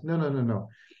channels. No, no, no, no.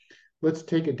 Let's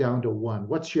take it down to one.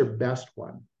 What's your best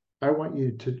one? I want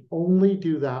you to only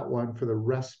do that one for the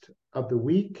rest of the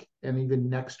week and even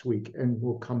next week, and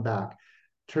we'll come back.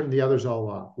 Turn the others all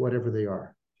off, whatever they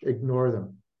are. Ignore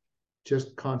them.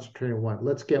 Just concentrate on one.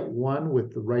 Let's get one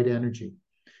with the right energy.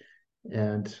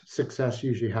 And success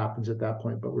usually happens at that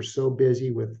point. But we're so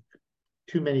busy with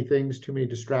too many things, too many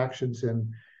distractions.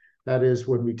 And that is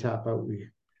when we tap out. We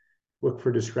look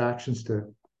for distractions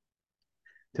to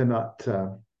not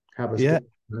have us Yeah.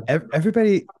 get.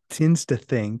 Everybody tends to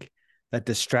think that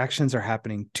distractions are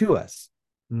happening to us.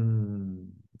 Mm.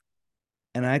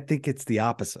 And I think it's the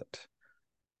opposite.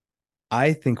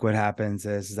 I think what happens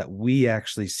is that we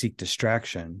actually seek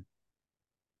distraction,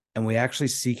 and we actually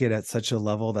seek it at such a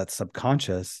level that's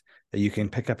subconscious that you can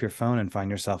pick up your phone and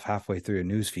find yourself halfway through a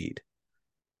news feed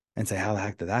and say, how the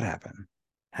heck did that happen?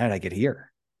 How did I get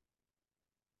here?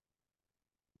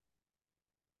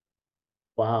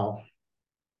 Wow.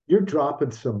 You're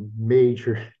dropping some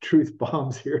major truth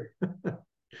bombs here.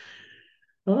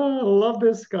 Oh, love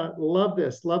this, Scott. Love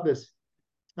this. Love this.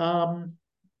 Um,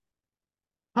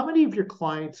 how many of your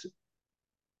clients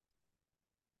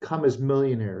come as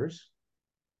millionaires?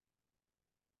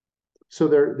 So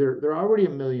they're already a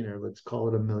millionaire. Let's call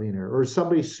it a millionaire, or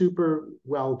somebody super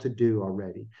well to do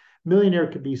already. Millionaire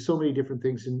could be so many different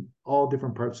things in all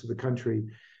different parts of the country.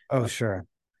 Oh, sure.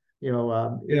 You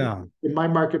know, Yeah. in my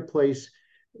marketplace,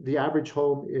 the average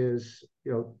home is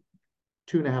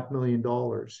 $2.5 million.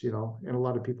 And a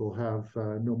lot of people have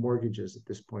no mortgages at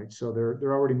this point, so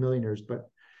they're already millionaires. But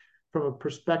from a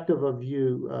perspective of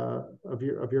you of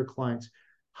your clients,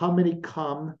 how many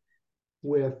come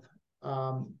with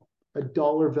a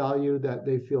dollar value that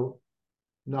they feel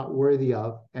not worthy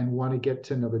of and want to get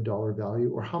to another dollar value,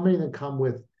 or how many of them come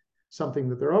with something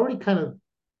that they're already kind of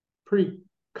pretty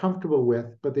comfortable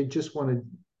with, but they just want to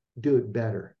do it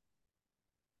better?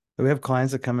 We have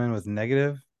clients that come in with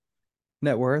negative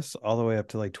net worths all the way up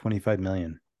to like 25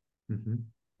 million, Mm-hmm.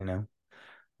 you know?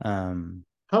 Um,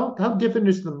 How different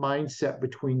is the mindset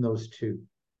between those two,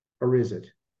 or is it?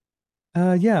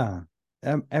 yeah.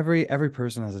 Every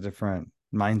person has a different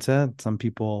mindset. Some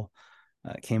people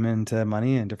came into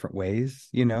money in different ways,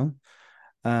 you know?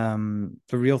 The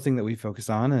real thing that we focus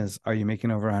on is, are you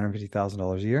making over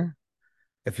 $150,000 a year?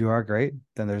 If you are, great.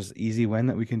 Then there's easy win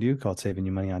that we can do called saving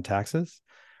you money on taxes.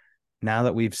 Now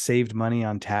that we've saved money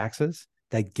on taxes,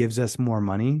 that gives us more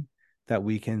money that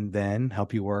we can then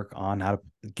help you work on how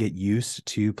to get used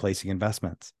to placing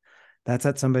investments. That's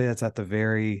at somebody that's at the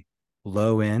very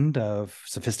low end of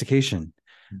sophistication,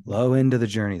 Mm-hmm. low end of the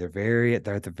journey.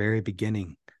 They're at the very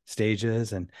beginning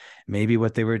stages. And maybe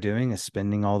what they were doing is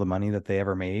spending all the money that they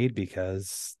ever made,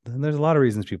 because there's a lot of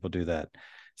reasons people do that.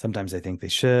 Sometimes they think they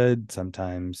should,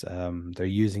 sometimes they're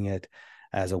using it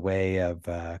as a way of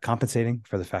compensating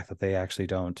for the fact that they actually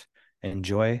don't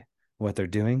enjoy what they're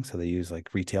doing. So they use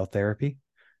like retail therapy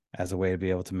as a way to be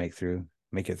able to make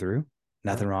it through.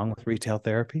 Yeah. Nothing wrong with retail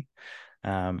therapy.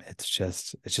 It's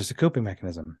just a coping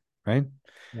mechanism, right?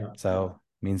 Yeah. So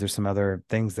it means there's some other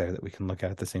things there that we can look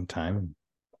at the same time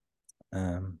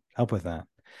and help with that.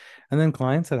 And then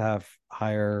clients that have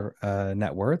higher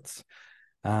net worths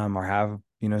or have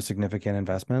significant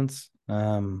investments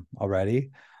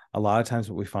already, a lot of times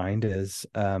what we find is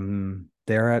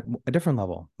they're at a different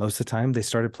level. Most of the time they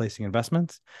started placing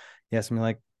investments. Yes, I'm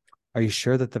like, are you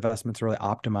sure that the investments are really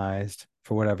optimized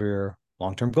for whatever your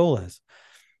long-term goal is?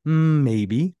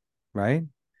 Maybe, right?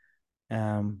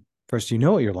 First, you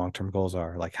know what your long-term goals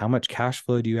are. Like, how much cash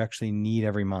flow do you actually need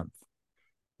every month,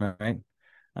 right?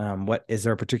 What is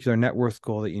there a particular net worth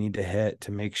goal that you need to hit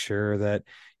to make sure that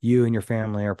you and your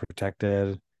family are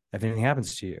protected if anything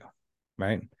happens to you,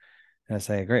 right? And I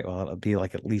say, great, well, it'll be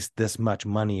like at least this much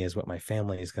money is what my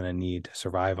family is going to need to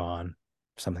survive on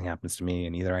if something happens to me.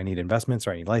 And either I need investments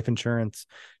or I need life insurance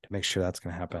to make sure that's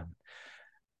going to happen.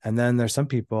 And then there's some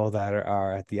people that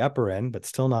are at the upper end, but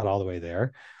still not all the way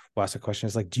there. We'll ask the question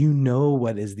is like, do you know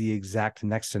what is the exact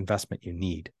next investment you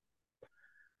need?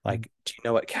 Like, do you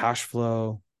know what cash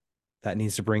flow that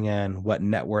needs to bring in, what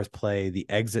net worth play, the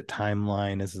exit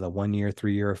timeline. Is it a 1 year,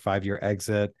 3 year, or 5 year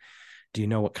exit? Do you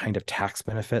know what kind of tax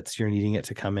benefits you're needing it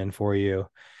to come in for you?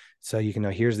 So you can know,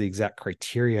 here's the exact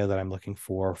criteria that I'm looking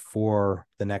for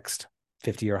the next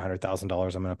 50 or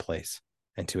 $100,000 I'm going to place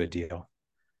into a deal.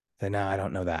 Then now I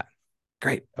don't know that.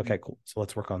 Great. Okay, cool. So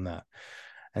let's work on that.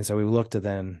 And so we look to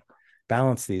then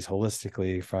balance these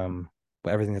holistically from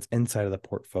everything that's inside of the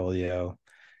portfolio,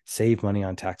 save money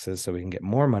on taxes so we can get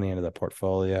more money into the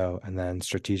portfolio, and then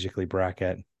strategically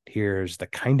bracket, here's the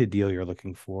kind of deal you're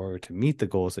looking for to meet the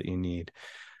goals that you need.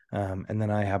 And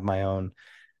then I have my own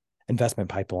investment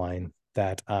pipeline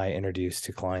that I introduce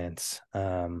to clients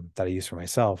that I use for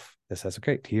myself. This says,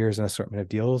 great, here's an assortment of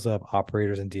deals of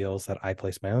operators and deals that I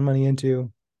place my own money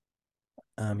into.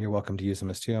 You're welcome to use them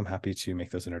as too. I'm happy to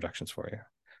make those introductions for you.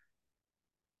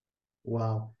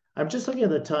 Wow. I'm just looking at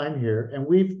the time here, and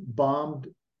we've bombed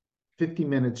 50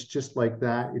 minutes just like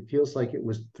that. It feels like it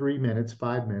was 3 minutes,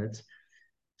 5 minutes.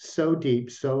 So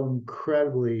deep, so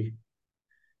incredibly,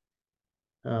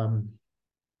 yeah,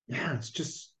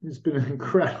 it's been an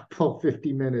incredible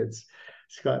 50 minutes.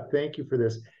 Scott, thank you for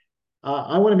this.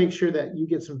 I want to make sure that you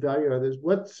get some value out of this.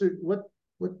 What,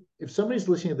 if somebody's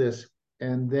listening to this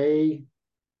and they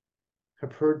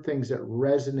have heard things that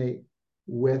resonate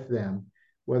with them,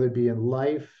 whether it be in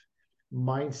life,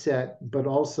 mindset, but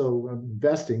also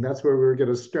investing. That's where we were going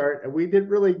to start, and we didn't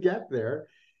really get there.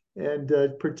 And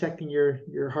protecting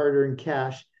your hard-earned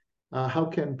cash. How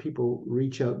can people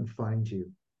reach out and find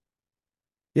you?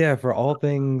 Yeah, for all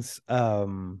things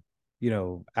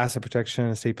asset protection,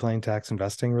 estate planning, tax,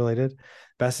 investing related,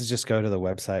 best is just go to the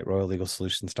website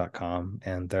royallegalsolutions.com,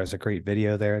 and there's a great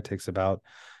video there. It takes about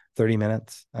 30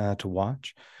 minutes to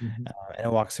watch. And it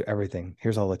walks through everything.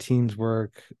 Here's all the teams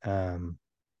work,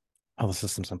 all the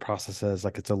systems and processes.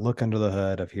 Like, it's a look under the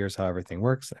hood of here's how everything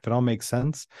works. If it all makes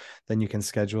sense, then you can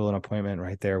schedule an appointment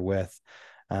right there with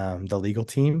the legal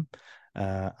team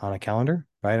on a calendar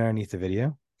right underneath the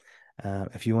video.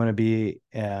 If you want to be,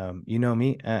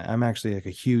 me, I'm actually like a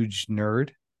huge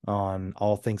nerd on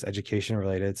all things education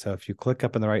related. So if you click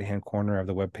up in the right-hand corner of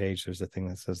the webpage, there's a thing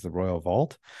that says the Royal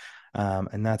Vault.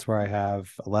 And that's where I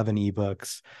have 11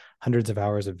 ebooks, hundreds of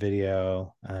hours of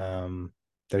video.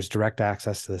 There's direct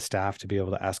access to the staff to be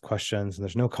able to ask questions, and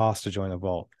there's no cost to join the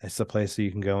vault. It's a place that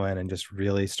you can go in and just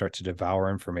really start to devour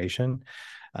information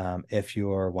if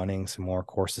you're wanting some more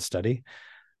course to study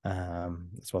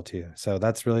as well too. So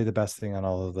that's really the best thing on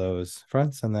all of those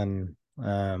fronts. And then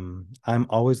I'm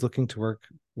always looking to work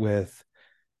with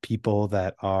people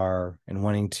that are and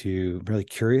wanting to really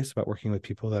curious about working with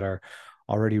people that are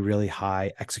already really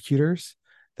high executors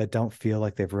that don't feel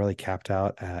like they've really capped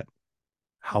out at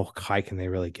how high can they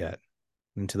really get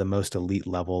into the most elite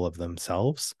level of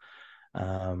themselves.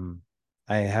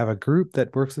 I have a group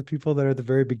that works with people that are at the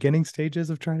very beginning stages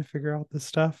of trying to figure out this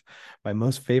stuff. My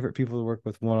most favorite people to work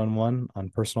with one-on-one on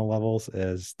personal levels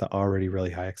is the already really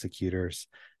high executors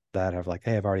that have like,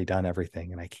 hey, I've already done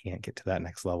everything and I can't get to that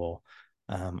next level.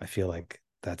 I feel like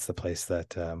that's the place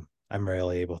that I'm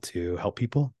really able to help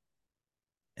people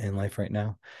in life right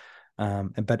now.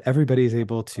 But everybody is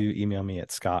able to email me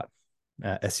at Scott,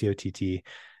 SCOTT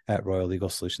at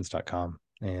royallegalsolutions.com.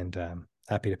 And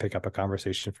happy to pick up a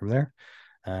conversation from there.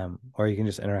 Or you can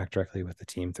just interact directly with the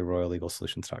team through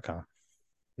royallegalsolutions.com.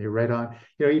 You're right on.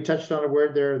 You touched on a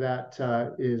word there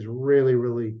that is really,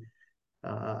 really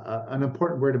an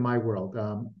important word in my world,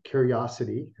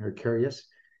 curiosity or curious,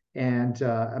 and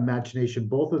imagination.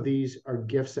 Both of these are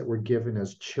gifts that were given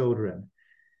as children.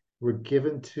 Were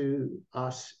given to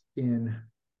us in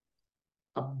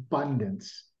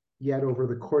abundance. Yet over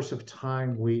the course of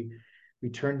time, we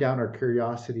turn down our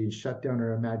curiosity and shut down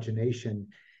our imagination.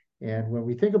 And when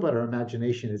we think about our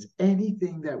imagination, it's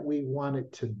anything that we want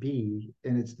it to be,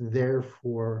 and it's there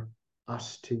for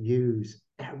us to use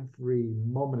every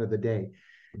moment of the day.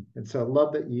 And so I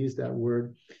love that you use that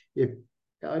word. If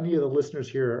any of the listeners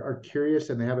here are curious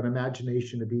and they have an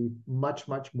imagination to be much,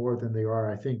 much more than they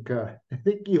are, I think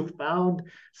you found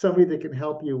somebody that can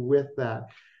help you with that.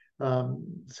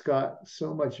 Scott,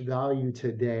 so much value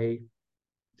today.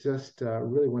 Just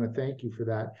really want to thank you for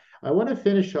that. I want to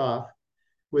finish off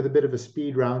with a bit of a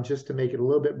speed round just to make it a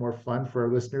little bit more fun for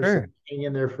our listeners. Sure. So hang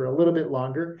in there for a little bit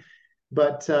longer.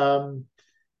 But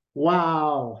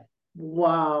wow,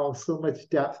 so much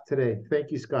depth today.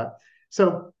 Thank you, Scott.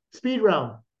 So speed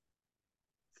round.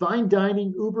 Fine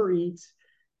dining, Uber Eats,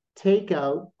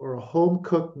 takeout, or a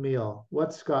home-cooked meal.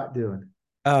 What's Scott doing?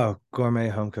 Oh, gourmet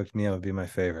home cooked meal would be my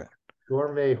favorite.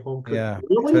 Gourmet home-cooked. Yeah.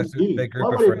 What would it Especially with a be? big group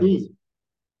What of would it friends. be?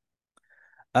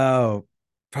 Oh,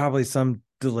 probably some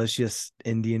delicious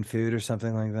Indian food or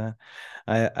something like that.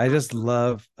 I just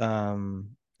love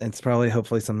it's probably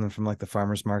hopefully something from like the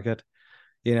farmer's market,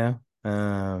 you know.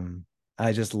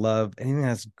 I just love anything that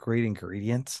has great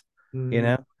ingredients, you Mm,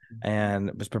 know, and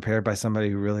it was prepared by somebody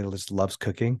who really just loves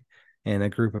cooking, and a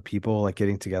group of people like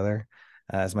getting together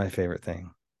is my favorite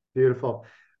thing. beautiful.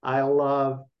 I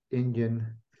love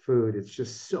Indian food. It's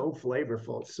just so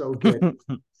flavorful. It's so good.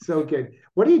 So good.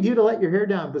 What do you do to let your hair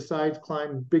down besides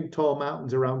climb big, tall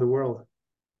mountains around the world?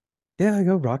 Yeah, I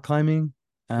go rock climbing.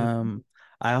 Mhm.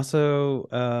 I also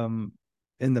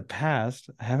in the past,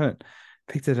 I haven't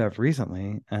picked it up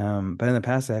recently, but in the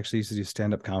past I actually used to do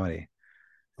stand-up comedy.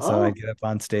 So Oh, I'd get up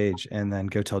on stage and then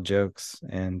go tell jokes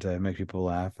and make people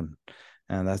laugh,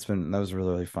 and that was really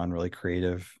really fun, really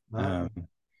creative. wow.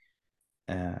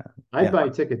 Uh, I'd yeah. buy a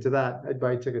ticket to that. I'd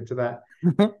buy a ticket to that.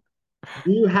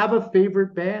 Do you have a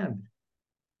favorite band?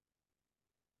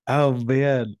 Oh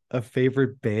man, a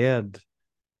favorite band.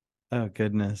 Oh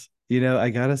goodness. I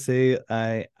gotta say,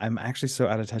 I'm actually so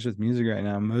out of touch with music right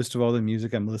now. Most of all the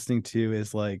music I'm listening to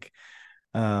is like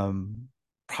um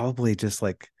probably just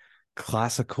like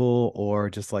classical or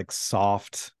just like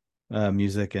soft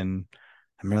music, and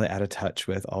I'm really out of touch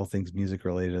with all things music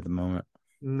related at the moment.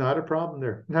 Not a problem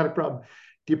there. Not a problem.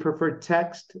 Do you prefer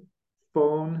text,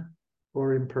 phone,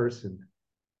 or in person?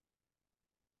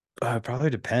 It probably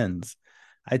depends.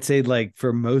 I'd say like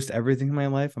for most everything in my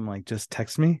life, I'm like just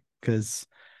text me because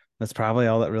that's probably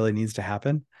all that really needs to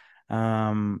happen.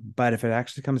 But if it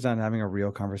actually comes down to having a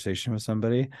real conversation with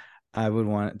somebody, I would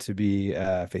want it to be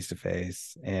face to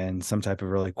face and some type of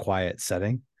really quiet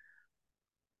setting.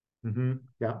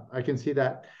 Yeah, I can see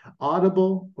that.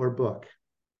 Audible or book?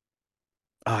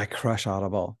 Oh, I crush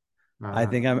Audible. Uh,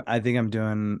 I think I'm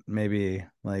doing maybe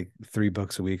like 3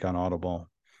 books a week on Audible.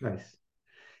 nice.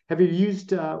 Have you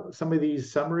used some of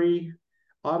these summary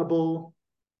Audible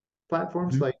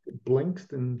platforms Mhm. like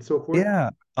Blinkist and so forth? Yeah,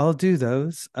 I'll do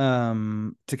those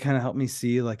to kind of help me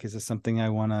see like is this something I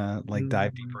want to like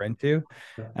dive Mhm. deeper into,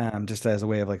 Yeah, just as a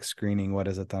way of like screening what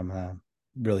is it that I'm gonna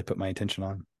really put my attention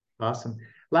on. awesome.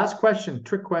 Last question,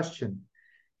 trick question.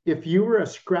 If you were a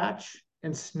scratch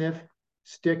and sniff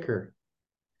sticker,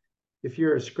 if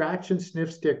you're a scratch and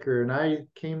sniff sticker and I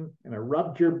came and I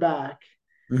rubbed your back,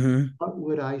 Hmm. what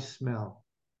would I smell?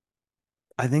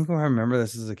 I think when I remember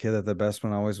this as a kid that the best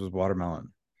one always was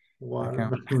watermelon. I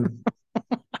can't. Watermelon.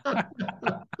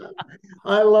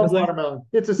 I love Was I? watermelon.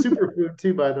 It's a superfood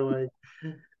too, by the way.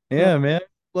 Yeah, man.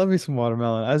 Love me some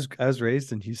watermelon. I was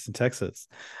raised in Houston, Texas.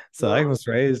 So I Wow. was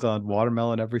raised on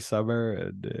watermelon every summer,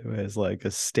 and it was like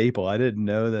a staple. I didn't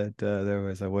know that there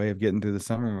was a way of getting through the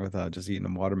summer without just eating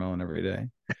a watermelon every day.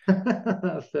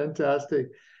 Fantastic.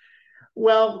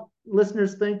 Well,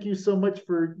 listeners, thank you so much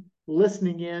for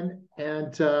listening in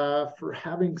and for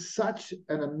having such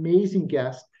an amazing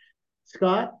guest.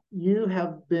 Scott, you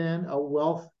have been a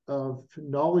wealth of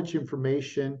knowledge,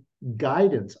 information,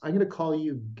 guidance. I'm going to call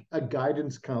you a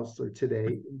guidance counselor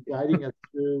today, guiding us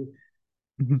through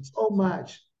so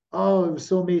much. Oh, it was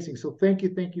so amazing. So thank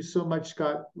you so much,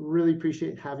 Scott. Really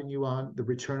appreciate having you on the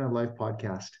Return on Life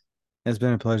podcast. It's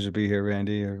been a pleasure to be here,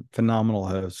 Randy. You're a phenomenal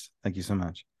host. Thank you so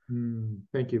much.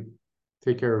 Thank you.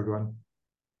 Take care, everyone.